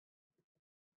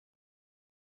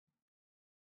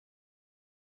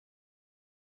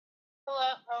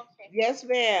 Hello? Okay. Yes,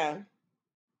 ma'am.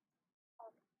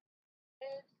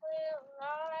 This little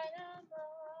light of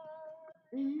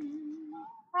mine, Mm,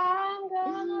 I'm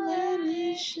gonna let let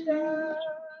it it shine. shine.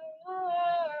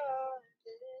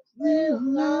 This Little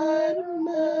little light light of of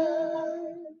mine.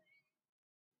 mine,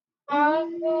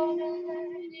 I'm gonna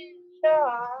let it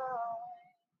shine.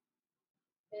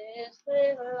 This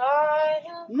little light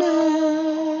of mine,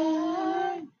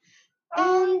 Mine.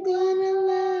 I'm I'm gonna gonna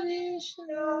let let it it shine.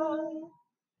 shine.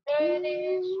 Let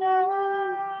it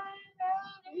shine,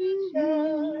 let it Mhm.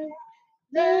 shine,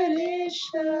 Let let it it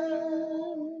shine.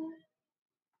 shine.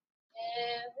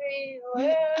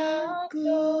 Where Everywhere I I go,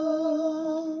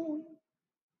 go.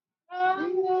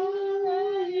 I'm gonna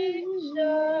let it Mhm.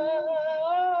 shine.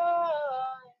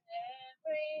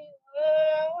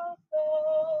 Everywhere I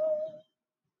go,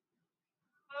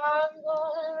 I'm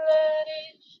gonna let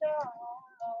it shine.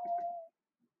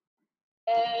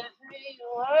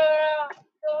 Everywhere I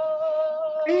go,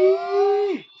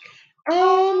 Mm,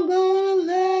 I'm gonna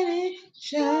let it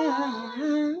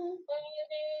shine. let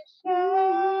it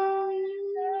shine,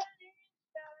 Mm, let it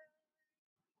shine,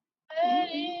 let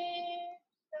mm. it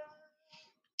shine.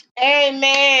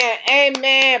 Amen.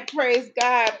 Amen. Praise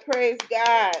God. Praise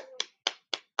God.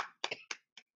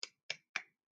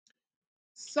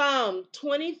 Psalm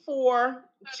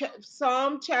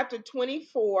chapter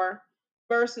 24,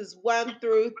 verses 1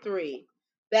 through 3.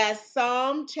 That's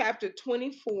Psalm chapter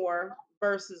 24,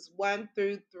 verses 1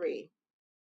 through 3.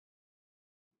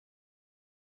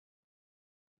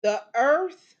 The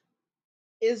earth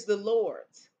is the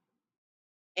Lord's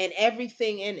and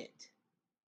everything in it,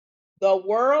 the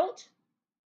world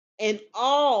and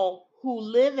all who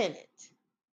live in it.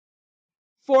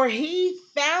 For he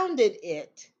founded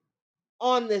it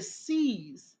on the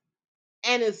seas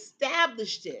and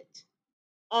established it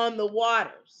on the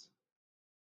waters.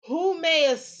 Who may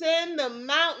ascend the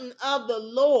mountain of the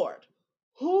Lord?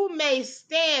 Who may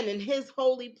stand in his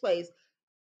holy place?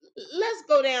 Let's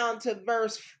go down to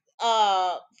verse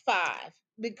 5,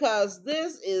 because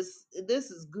this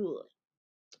is good.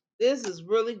 This is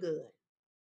really good.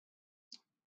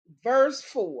 Verse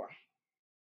 4.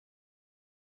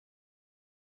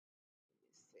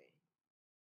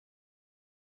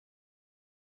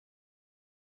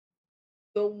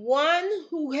 The one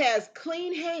who has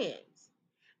clean hands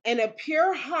and a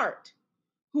pure heart,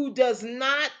 who does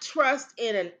not trust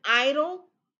in an idol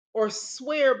or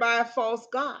swear by a false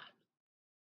god,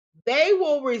 they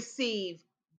will receive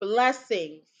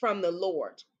blessing from the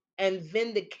Lord and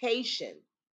vindication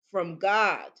from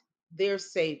God, their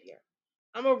Savior.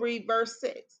 I'm going to read verse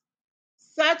 6.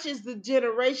 Such is the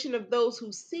generation of those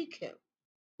who seek him,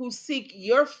 who seek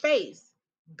your face,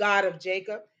 God of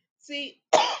Jacob. See,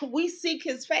 we seek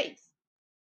his face.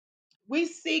 We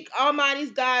seek Almighty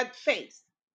God's face.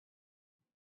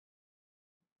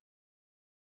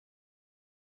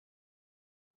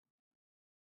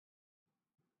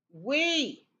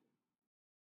 We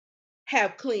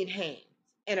have clean hands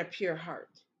and a pure heart.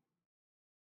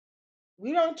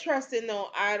 We don't trust in no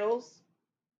idols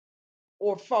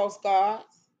or false gods.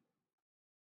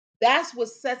 That's what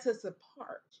sets us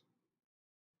apart.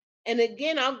 And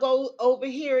again, I'll go over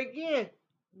here again.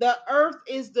 The earth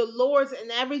is the Lord's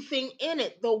and everything in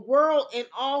it, the world and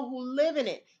all who live in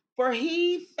it. For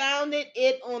he founded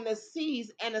it on the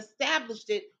seas and established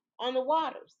it on the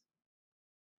waters.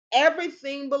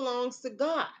 Everything belongs to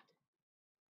God.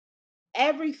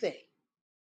 Everything.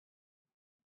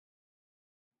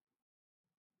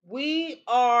 We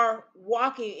are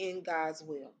walking in God's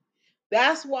will.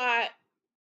 That's why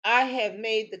I have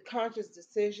made the conscious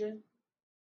decision,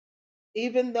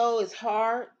 even though it's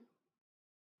hard,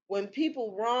 when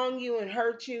people wrong you and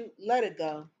hurt you, let it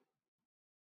go.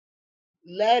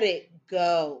 Let it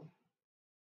go.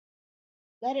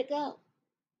 Let it go.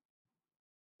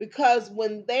 Because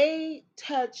when they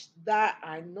touch that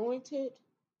anointed,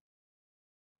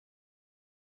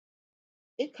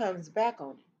 it comes back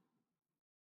on it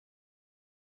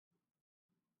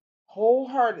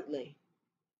wholeheartedly,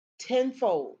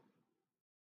 tenfold.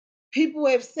 People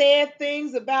have said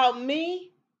things about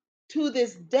me to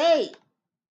this day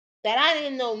that I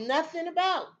didn't know nothing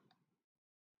about.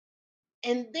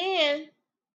 And then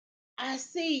I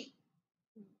see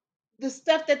the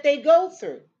stuff that they go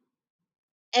through.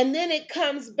 And then it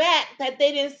comes back that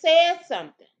they didn't say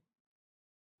something.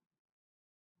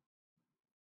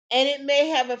 And it may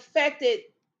have affected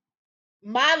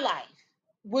my life,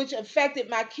 which affected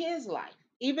my kids' life.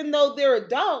 Even though they're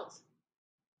adults,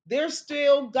 they're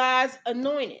still God's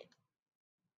anointed.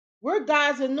 We're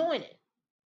God's anointed.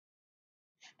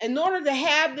 In order to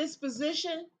have this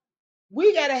position,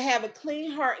 we got to have a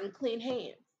clean heart and clean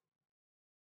hands.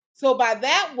 So by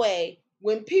that way,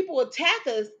 when people attack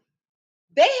us,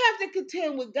 they have to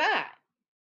contend with God.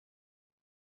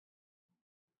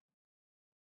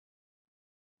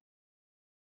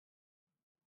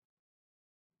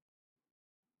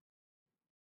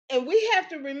 And we have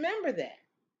to remember that.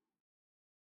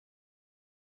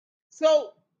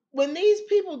 So when these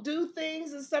people do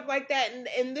things and stuff like that,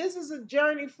 and this is a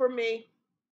journey for me,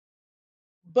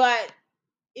 but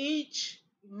each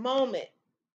moment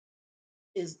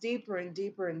is deeper and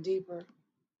deeper and deeper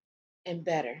and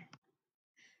better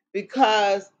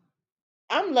because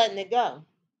I'm letting it go.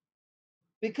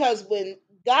 Because when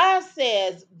God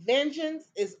says vengeance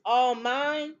is all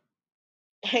mine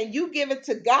and you give it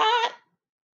to God,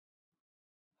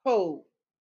 oh,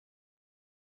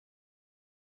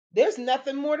 there's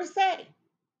nothing more to say.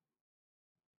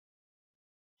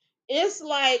 It's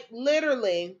like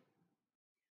literally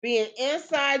being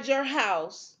inside your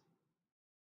house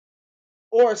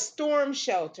or a storm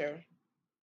shelter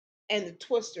and the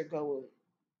twister goes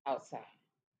outside.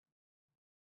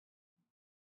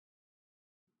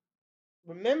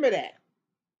 Remember that.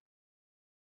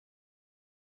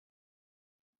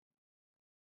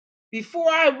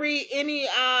 Before I read any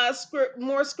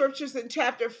more scriptures in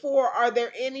chapter 4, are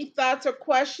there any thoughts or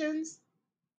questions?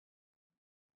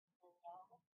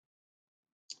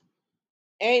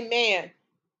 Amen.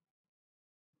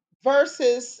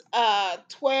 Verses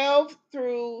 12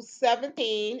 through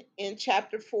 17 in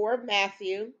chapter 4 of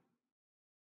Matthew.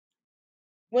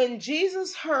 When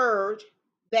Jesus heard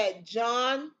that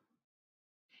John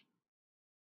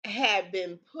had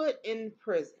been put in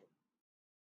prison,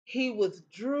 he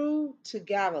withdrew to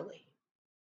Galilee,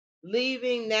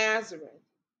 leaving Nazareth.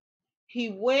 He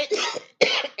went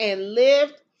and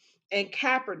lived in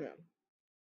Capernaum,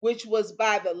 which was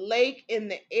by the lake in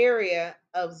the area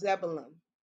of Zebulun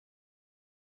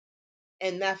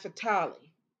and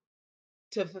Naphtali,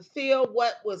 to fulfill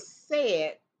what was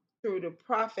said through the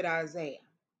prophet Isaiah.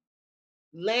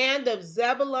 Land of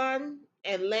Zebulun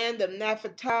and land of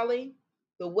Naphtali,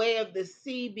 the way of the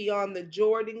sea beyond the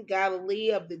Jordan, Galilee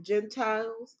of the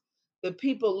Gentiles, the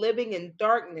people living in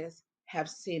darkness have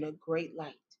seen a great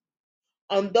light.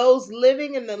 On those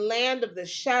living in the land of the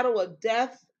shadow of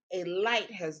death, a light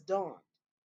has dawned.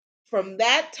 From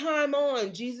that time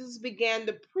on, Jesus began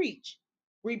to preach,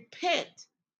 repent,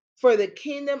 for the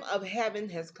kingdom of heaven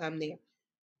has come near.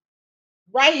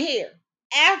 Right here,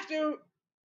 after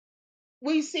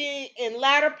we see in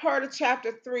latter part of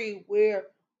chapter 3 where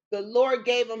the Lord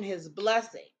gave him his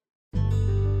blessing.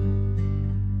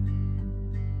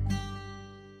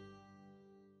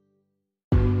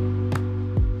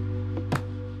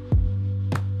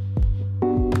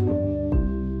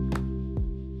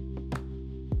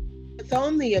 with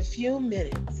only a few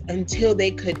minutes until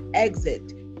they could exit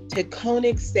to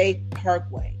Koenigsegg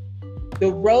Parkway.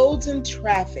 The roads and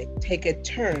traffic take a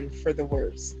turn for the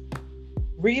worse.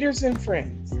 Readers and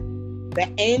friends, the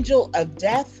angel of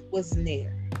death was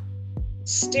near.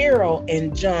 Cyril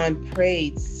and John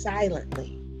prayed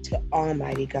silently to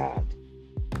Almighty God.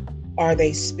 Are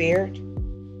they spared?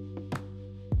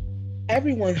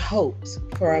 Everyone hopes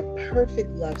for a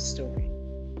perfect love story.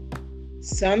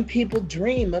 Some people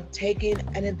dream of taking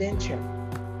an adventure.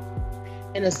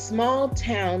 In a small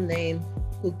town named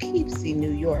Poughkeepsie,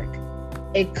 New York,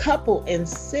 a couple and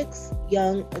 6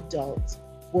 young adults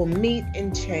will meet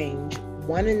and change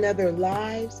one another's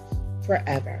lives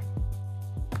forever.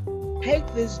 Take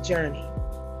this journey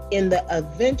in the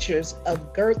adventures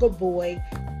of Gurgle Boy,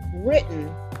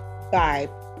 written by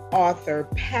author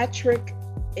Patrick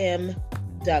M.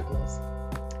 Douglas.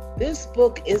 This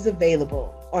book is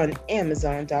available on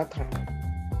Amazon.com.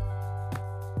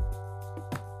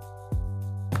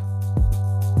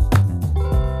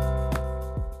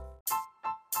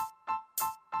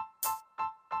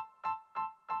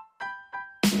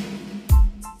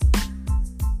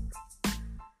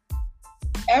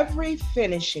 Every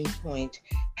finishing point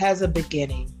has a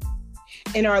beginning.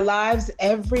 In our lives,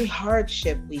 every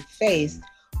hardship we faced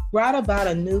brought about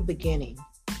a new beginning,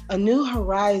 a new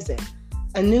horizon,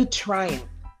 a new triumph.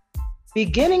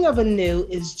 Beginning of Anew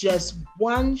is just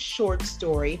one short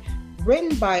story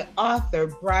written by author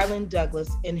Brylan Douglas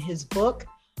in his book,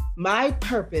 My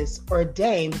Purpose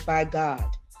Ordained by God,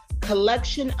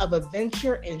 collection of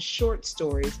adventure and short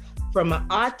stories from an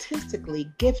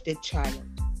autistically gifted child.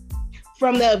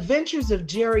 From the adventures of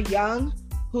Jerry Young,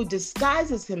 who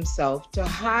disguises himself to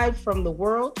hide from the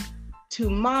world, to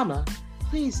Mama,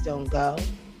 Please Don't Go,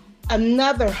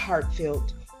 another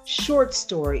heartfelt short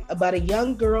story about a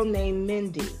young girl named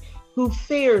Mindy who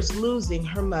fears losing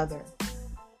her mother.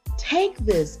 Take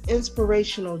this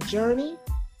inspirational journey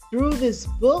through this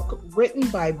book written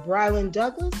by Brylan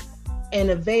Douglas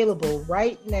and available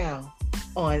right now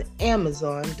on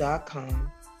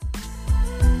Amazon.com.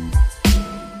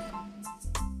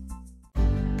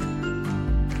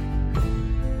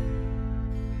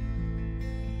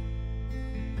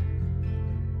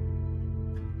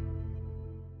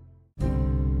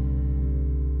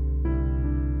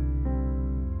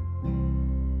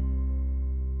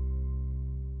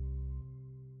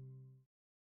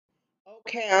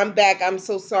 Okay, I'm back. I'm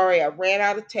so sorry. I ran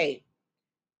out of tape.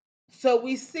 So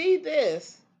we see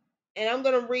this, and I'm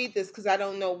going to read this because I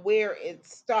don't know where it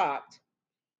stopped.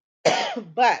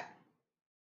 But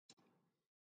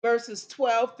verses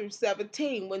 12 through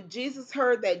 17, when Jesus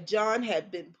heard that John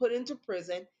had been put into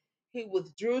prison, he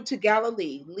withdrew to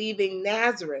Galilee. Leaving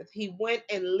Nazareth, he went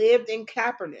and lived in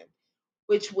Capernaum,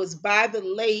 which was by the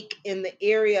lake in the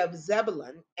area of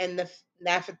Zebulun and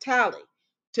Naphtali,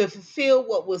 to fulfill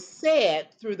what was said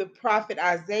through the prophet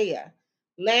Isaiah,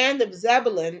 land of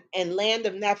Zebulun and land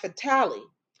of Naphtali,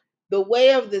 the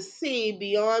way of the sea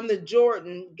beyond the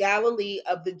Jordan, Galilee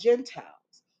of the Gentiles.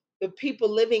 The people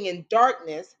living in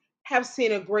darkness have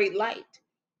seen a great light.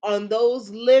 On those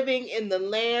living in the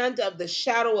land of the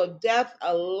shadow of death,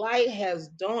 a light has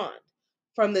dawned.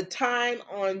 From the time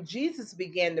on Jesus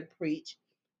began to preach,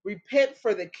 repent,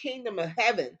 for the kingdom of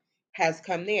heaven has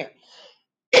come near.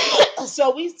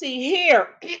 So we see here,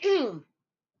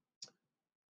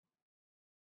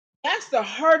 that's the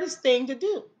hardest thing to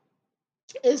do,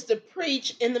 is to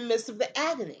preach in the midst of the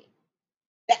agony.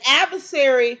 The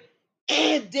adversary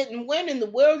didn't win in the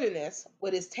wilderness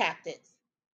with his tactics.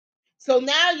 So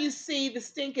now you see the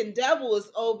stinking devil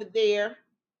is over there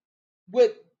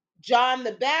with John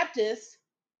the Baptist,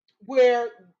 where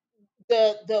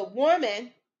the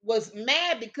woman was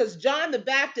mad because John the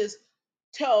Baptist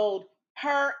told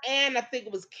her, and I think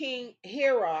it was King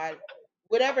Herod,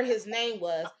 whatever his name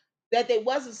was, that they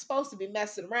wasn't supposed to be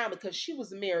messing around because she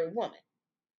was a married woman.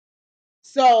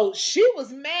 So she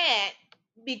was mad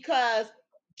because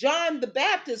John the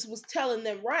Baptist was telling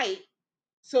them right.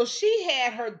 So she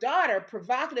had her daughter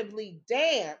provocatively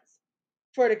dance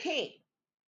for the king.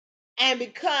 And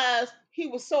because he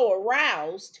was so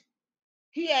aroused,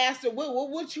 he asked her,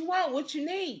 what you want? What you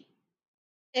need?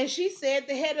 And she said,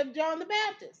 the head of John the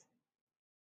Baptist.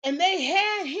 And they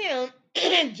had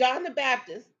him, John the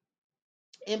Baptist,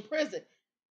 in prison.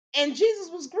 And Jesus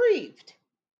was grieved,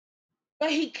 but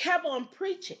he kept on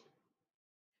preaching.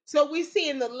 So we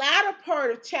see in the latter part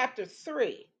of chapter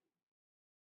 3,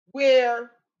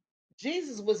 where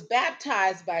Jesus was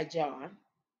baptized by John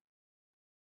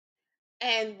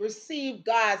and received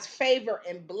God's favor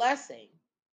and blessing,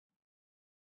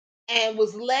 and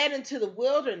was led into the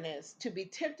wilderness to be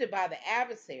tempted by the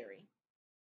adversary.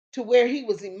 to where he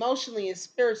was emotionally and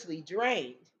spiritually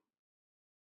drained.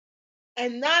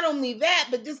 And not only that,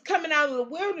 but just coming out of the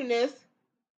wilderness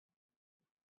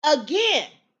again,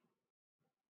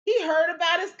 he heard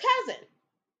about his cousin,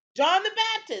 John the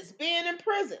Baptist, being in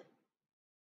prison.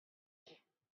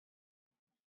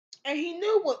 And he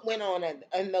knew what went on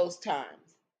in those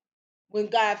times when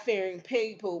God fearing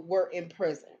people were in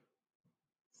prison.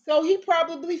 So he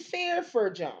probably feared for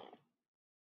John.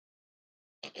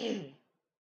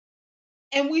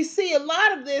 And we see a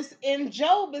lot of this in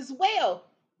Job as well.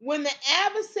 When the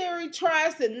adversary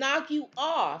tries to knock you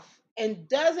off and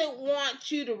doesn't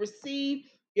want you to receive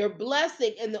your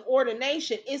blessing in the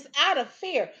ordination, it's out of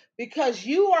fear because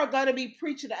you are going to be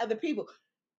preaching to other people.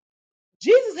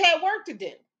 Jesus had work to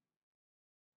do.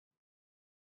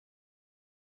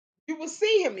 You will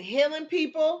see him healing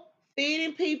people,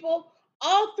 feeding people,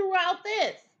 all throughout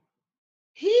this.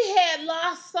 He had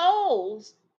lost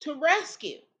souls to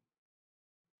rescue.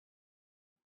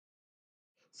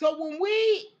 So when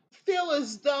we feel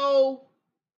as though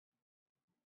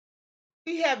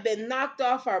we have been knocked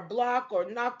off our block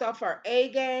or knocked off our A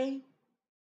game,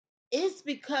 it's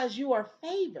because you are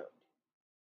favored.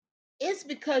 It's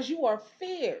because you are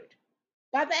feared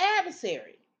by the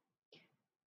adversary.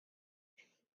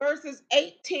 Verses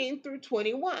 18 through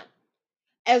 21.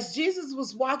 As Jesus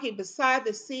was walking beside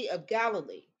the Sea of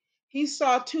Galilee, he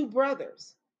saw two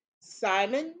brothers,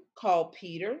 Simon, called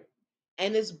Peter,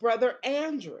 and his brother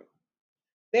Andrew.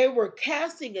 They were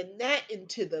casting a net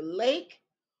into the lake,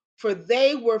 for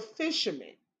they were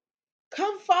fishermen.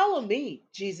 Come follow me,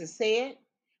 Jesus said,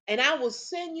 and I will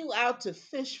send you out to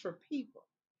fish for people.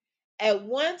 At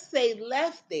once they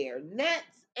left their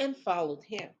nets and followed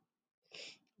him.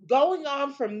 Going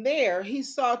on from there, he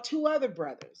saw two other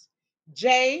brothers,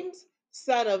 James,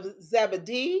 son of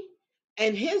Zebedee,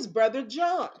 and his brother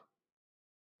John.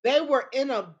 They were in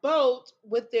a boat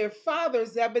with their father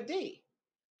Zebedee,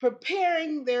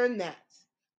 preparing their nets.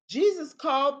 Jesus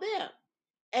called them,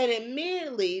 and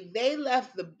immediately they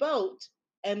left the boat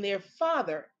and their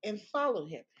father and followed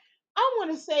him. I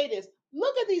want to say this.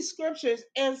 Look at these scriptures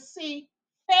and see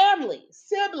family,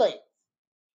 siblings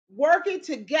working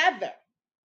together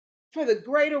for the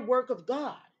greater work of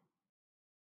God.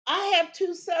 I have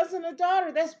two sons and a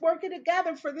daughter that's working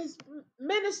together for this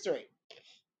ministry.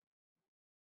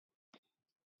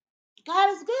 God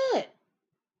is good.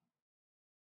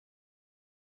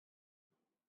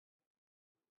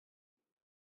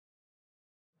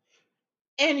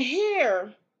 And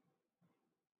here,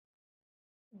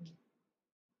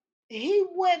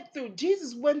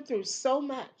 Jesus went through so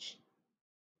much.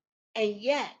 And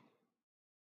yet,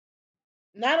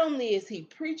 not only is he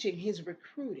preaching, he's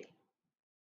recruiting.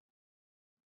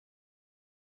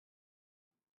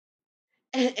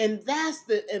 And that's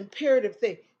the imperative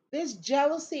thing. This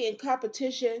jealousy and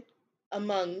competition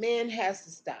among men has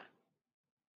to stop.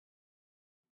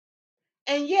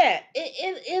 And yeah,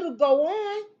 it'll go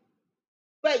on,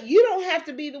 but you don't have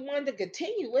to be the one to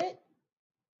continue it.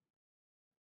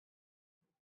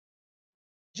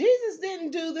 Jesus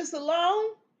didn't do this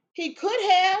alone. He could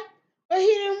have, but he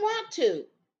didn't want to.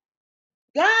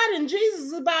 God and Jesus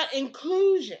is about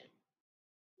inclusion,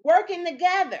 working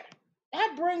together.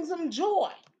 That brings them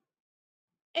joy.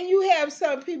 And you have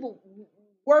some people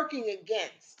working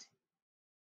against.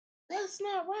 That's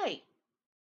not right.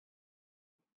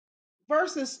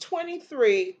 Verses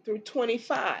 23 through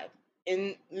 25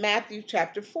 in Matthew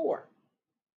chapter 4.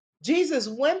 Jesus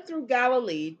went through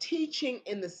Galilee teaching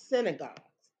in the synagogues,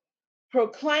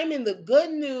 proclaiming the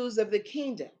good news of the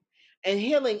kingdom and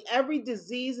healing every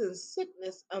disease and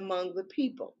sickness among the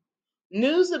people.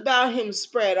 News about him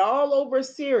spread all over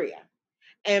Syria,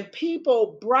 and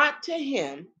people brought to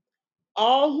him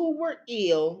all who were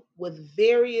ill with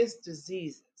various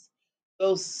diseases,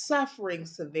 those suffering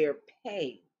severe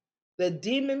pain, the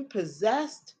demon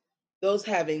possessed, those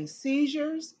having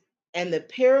seizures, and the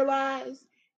paralyzed,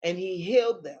 and he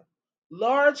healed them.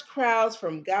 Large crowds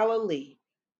from Galilee,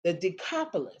 the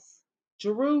Decapolis,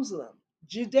 Jerusalem,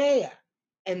 Judea,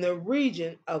 and the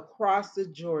region across the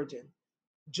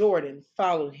Jordan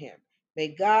followed him. May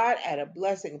God add a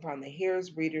blessing upon the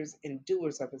hearers, readers, and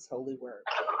doers of his holy word.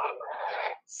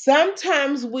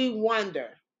 Sometimes we wonder,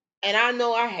 and I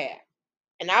know I have,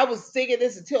 and I was thinking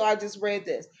this until I just read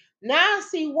this. Now I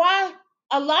see why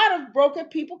a lot of broken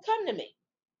people come to me.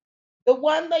 The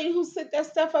one lady who sent that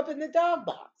stuff up in the dog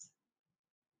box.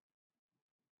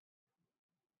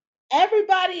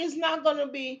 Everybody is not going to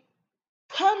be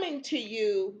coming to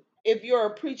you if you're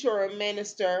a preacher or a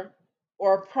minister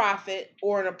or a prophet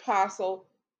or an apostle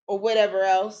or whatever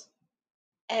else.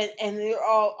 And they're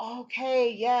all,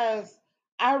 okay, yes,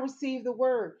 I receive the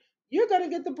word. You're going to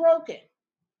get the broken.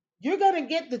 You're going to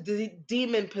get the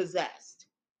demon possessed.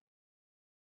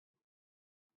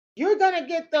 You're going to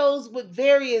get those with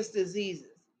various diseases.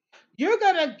 You're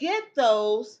going to get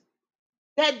those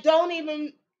that don't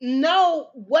even know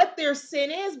what their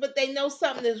sin is, but they know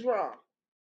something is wrong.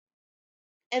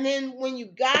 And then when you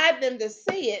guide them to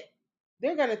see it,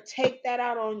 they're going to take that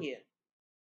out on you.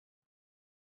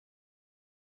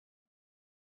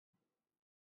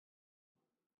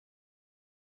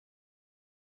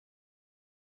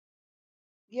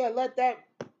 Yeah, let that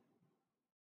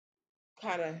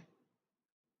kind of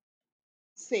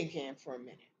sink in for a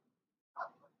minute.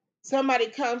 Somebody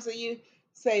comes to you,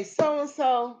 say, so and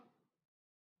so,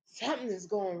 something is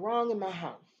going wrong in my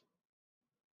house.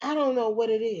 I don't know what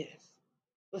it is,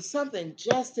 but something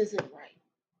just isn't right.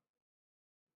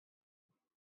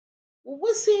 Well,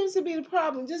 what seems to be the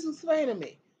problem? Just explain to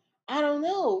me. I don't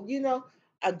know.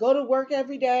 I go to work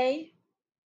every day.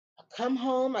 I come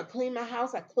home, I clean my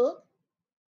house, I cook.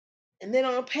 And then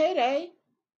on payday,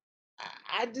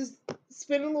 I just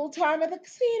spend a little time at the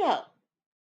casino.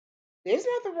 There's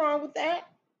nothing wrong with that.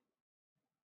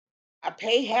 I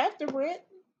pay half the rent.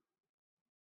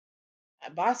 I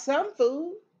buy some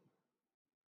food.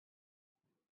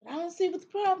 But I don't see what the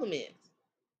problem is.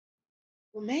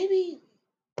 Well, maybe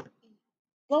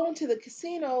going to the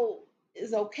casino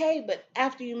is okay, but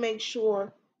after you make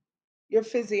sure your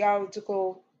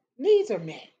physiological needs are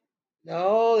met.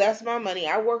 No, that's my money.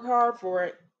 I work hard for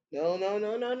it. No, no,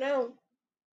 no, no, no.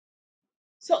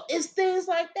 So it's things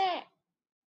like that.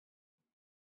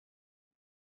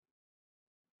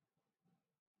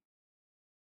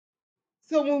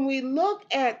 So when we look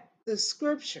at the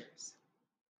scriptures,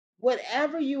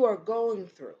 whatever you are going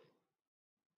through,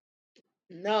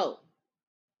 no,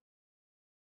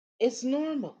 it's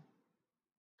normal.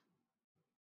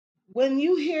 When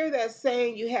you hear that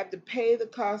saying you have to pay the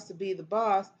cost to be the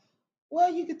boss,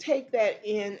 well, you could take that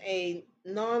in a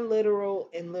non literal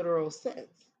and literal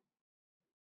sense.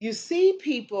 You see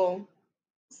people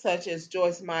such as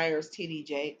Joyce Myers, T.D.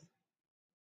 Jakes,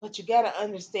 but you got to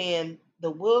understand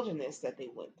the wilderness that they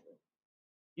went through.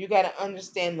 You got to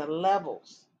understand the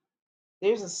levels.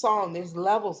 There's a song, there's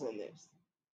levels in this.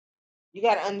 You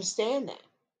got to understand that.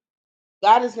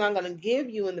 God is not going to give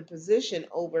you in the position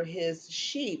over his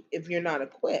sheep if you're not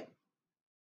equipped.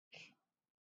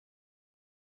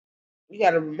 You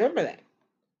got to remember that.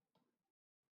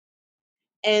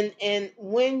 And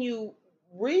when you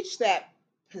reach that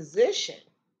position,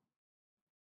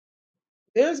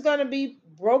 there's going to be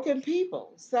broken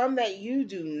people, some that you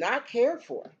do not care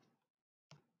for.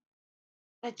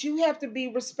 But you have to be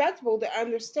respectful to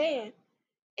understand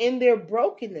in their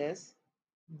brokenness,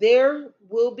 there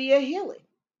will be a healing.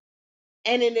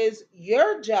 And it is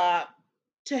your job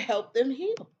to help them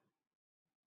heal.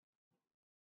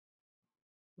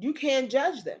 You can't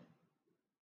judge them.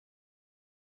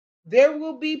 There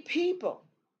will be people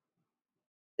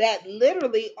that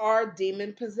literally are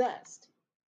demon possessed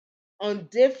on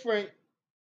different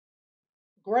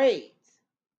grades.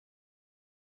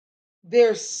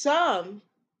 There's some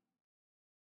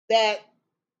that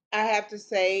I have to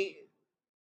say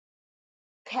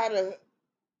kind of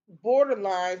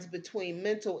borderlines between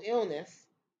mental illness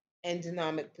and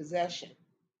demonic possession.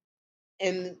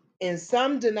 And in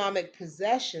some demonic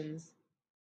possessions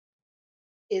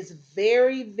is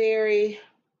very, very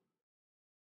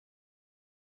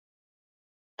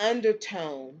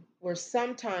undertone where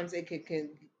sometimes it can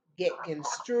get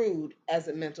construed as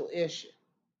a mental issue.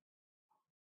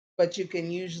 But you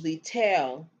can usually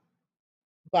tell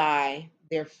by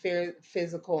their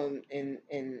physical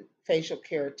and facial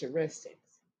characteristics.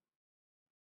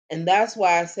 And that's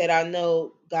why I said I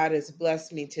know God has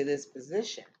blessed me to this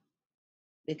position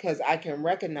because I can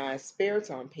recognize spirits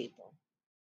on people.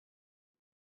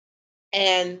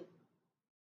 And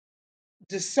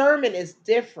discernment is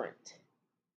different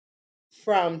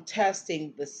from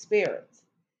testing the spirits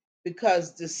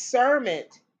because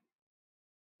discernment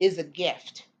is a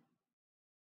gift.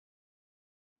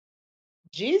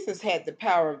 Jesus had the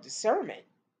power of discernment,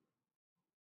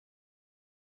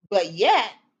 but yet,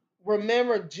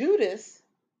 remember, Judas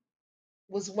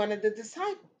was one of the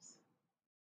disciples.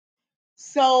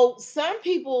 So some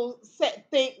people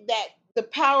think that the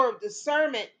power of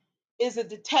discernment is a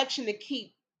detection to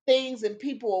keep things and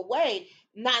people away.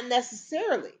 Not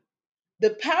necessarily.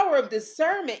 The power of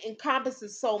discernment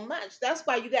encompasses so much. That's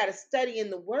why you got to study in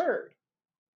the word.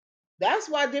 That's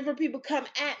why different people come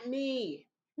at me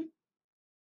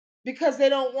because they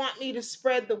don't want me to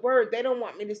spread the word. They don't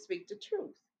want me to speak the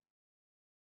truth.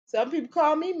 Some people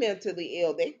call me mentally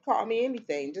ill. They call me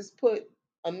anything. Just put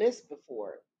a miss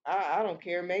before it. I don't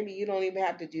care. Maybe you don't even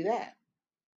have to do that.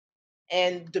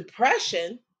 And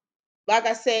depression, like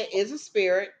I said, is a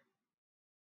spirit,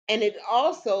 and it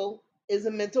also is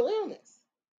a mental illness.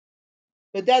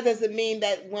 But that doesn't mean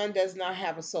that one does not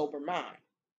have a sober mind.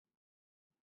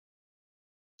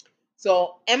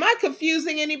 So, am I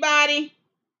confusing anybody?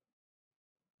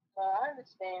 I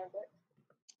understand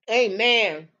it.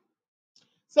 Amen.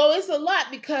 So, it's a lot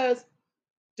because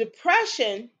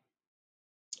depression,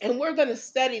 and we're going to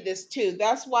study this too.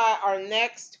 That's why our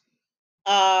next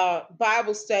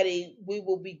Bible study, we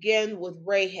will begin with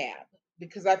Rahab,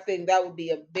 because I think that would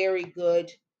be a very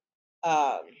good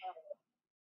um,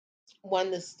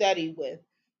 one to study with,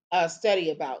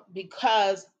 study about,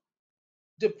 because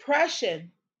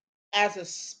depression as a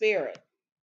spirit,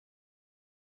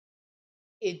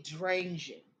 it drains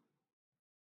you.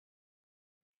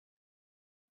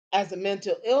 As a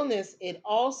mental illness, it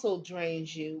also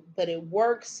drains you, but it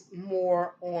works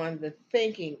more on the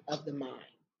thinking of the mind,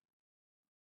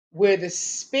 where the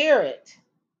spirit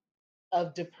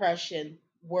of depression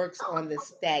works on the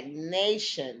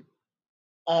stagnation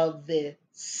of the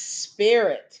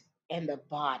spirit and the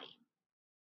body.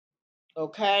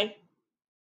 Okay?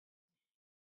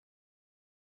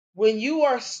 When you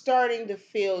are starting to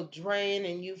feel drained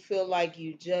and you feel like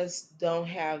you just don't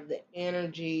have the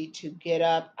energy to get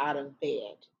up out of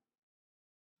bed,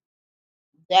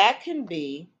 that can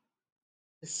be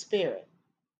the spirit.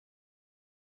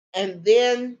 And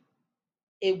then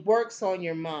it works on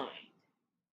your mind.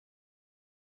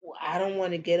 Well, I don't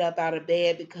want to get up out of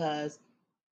bed because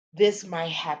this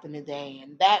might happen today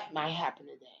and that might happen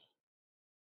today.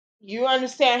 You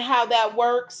understand how that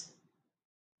works?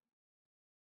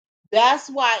 That's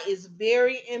why it's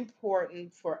very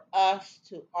important for us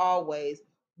to always,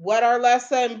 what our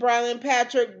lesson, Brian and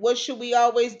Patrick, what should we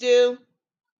always do?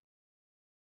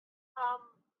 Um,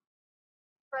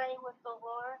 praying with the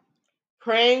Lord.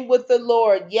 Praying with the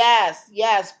Lord. Yes,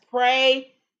 yes.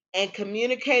 Pray and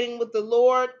communicating with the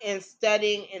Lord and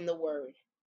studying in the Word.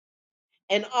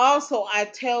 And also, I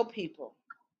tell people,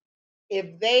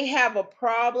 if they have a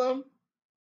problem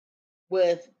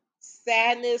with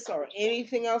sadness or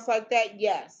anything else like that,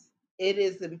 yes, it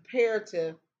is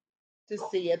imperative to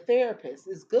see a therapist.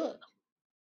 It's good.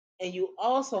 And you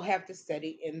also have to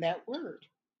study in that word,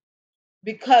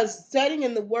 because studying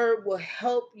in the word will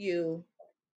help you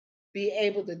be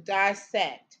able to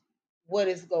dissect what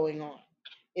is going on.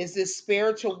 Is this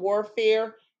spiritual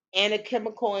warfare and a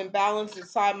chemical imbalance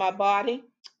inside my body?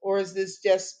 Or is this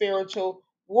just spiritual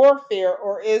warfare?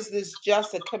 Or is this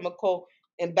just a chemical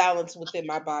imbalance within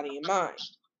my body and mind?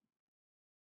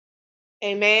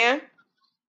 Amen.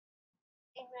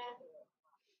 Amen.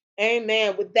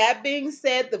 Amen. With that being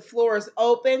said, the floor is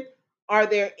open. Are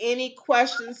there any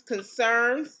questions,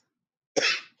 concerns?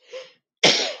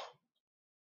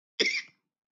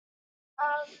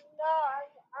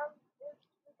 No,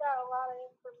 we got a lot of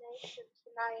information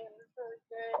tonight. It was really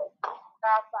good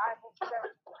about Bible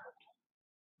study.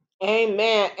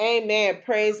 Amen. Amen.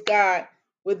 Praise God.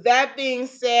 With that being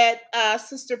said,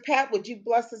 Sister Pat, would you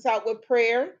bless us out with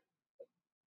prayer?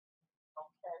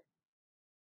 Okay.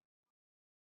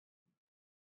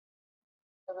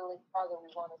 Heavenly Father, we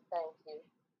want to thank you.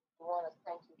 We want to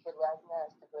thank you for letting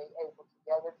us to be able to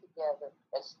gather together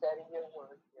and study your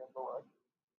word, dear Lord.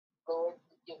 Lord,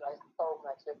 you give us so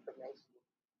much information.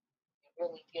 You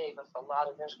really gave us a lot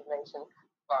of information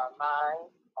for our mind,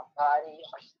 our body,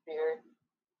 our spirit.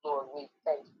 Lord, we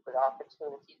thank you for the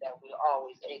opportunity that we're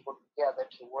always able together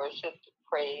to worship, to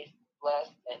praise, bless,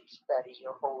 and study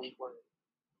your holy word.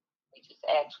 We just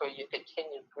ask for your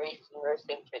continued grace,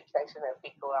 mercy, and protection as we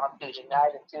go out through the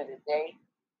night and through the day,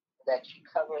 that you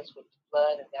cover us with the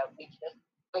blood, and that we just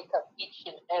wake up each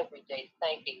and every day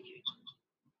thanking you,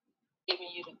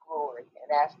 giving you the glory, and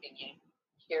asking you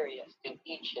to carry us through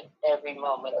each and every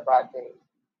moment of our day.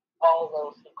 All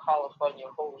those who call upon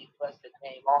your holy, blessed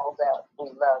name, all that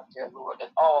we love, dear Lord, and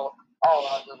all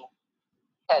our little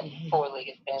pet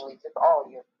four-legged families, it's all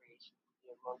your creation,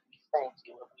 dear Lord. We thank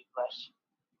you and we bless you.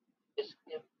 Just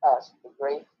give us the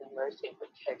grace and mercy and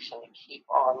protection to keep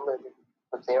on living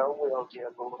with their will,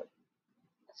 dear Lord,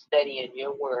 and study in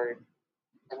your word.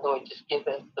 And Lord, just give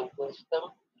us the wisdom.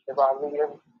 Give our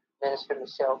leader, Minister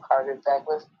Michelle Carter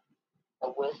Douglas, the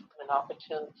wisdom and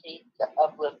opportunity to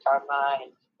uplift our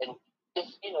minds and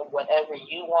just, whatever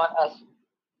you want us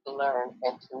to learn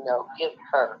and to know, give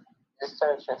her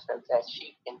discernment so that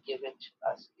she can give it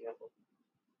to us, dear Lord,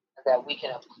 and that we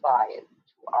can apply it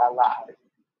to our lives.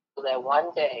 So that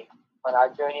one day, when our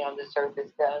journey on this earth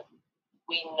is done,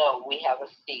 we know we have a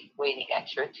seat waiting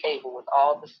at your table with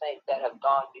all the saints that have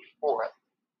gone before us.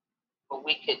 where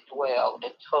we could dwell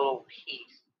in total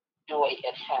peace, joy,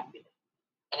 and happiness,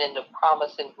 and in the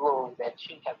promise and glory that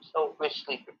you have so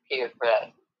richly prepared for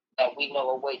us that we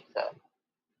know awaits us.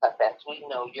 But as we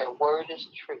know, your word is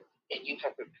true, and you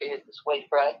have prepared this way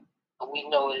for us, and we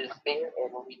know it is there,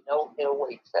 and we know it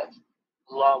awaits us,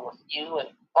 along with you and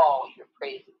all your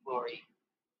praise and glory.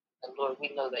 And Lord,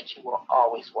 we know that you will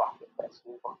always walk with us.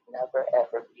 We will never,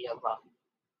 ever be alone.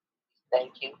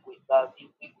 Thank you. We love you.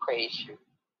 We praise you.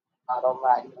 God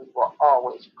Almighty, we will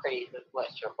always praise and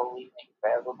bless your holy name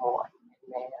forevermore.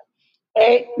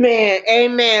 Amen. Amen.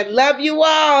 Amen. Love you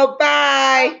all. Love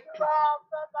Bye. you all.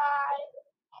 Bye bye.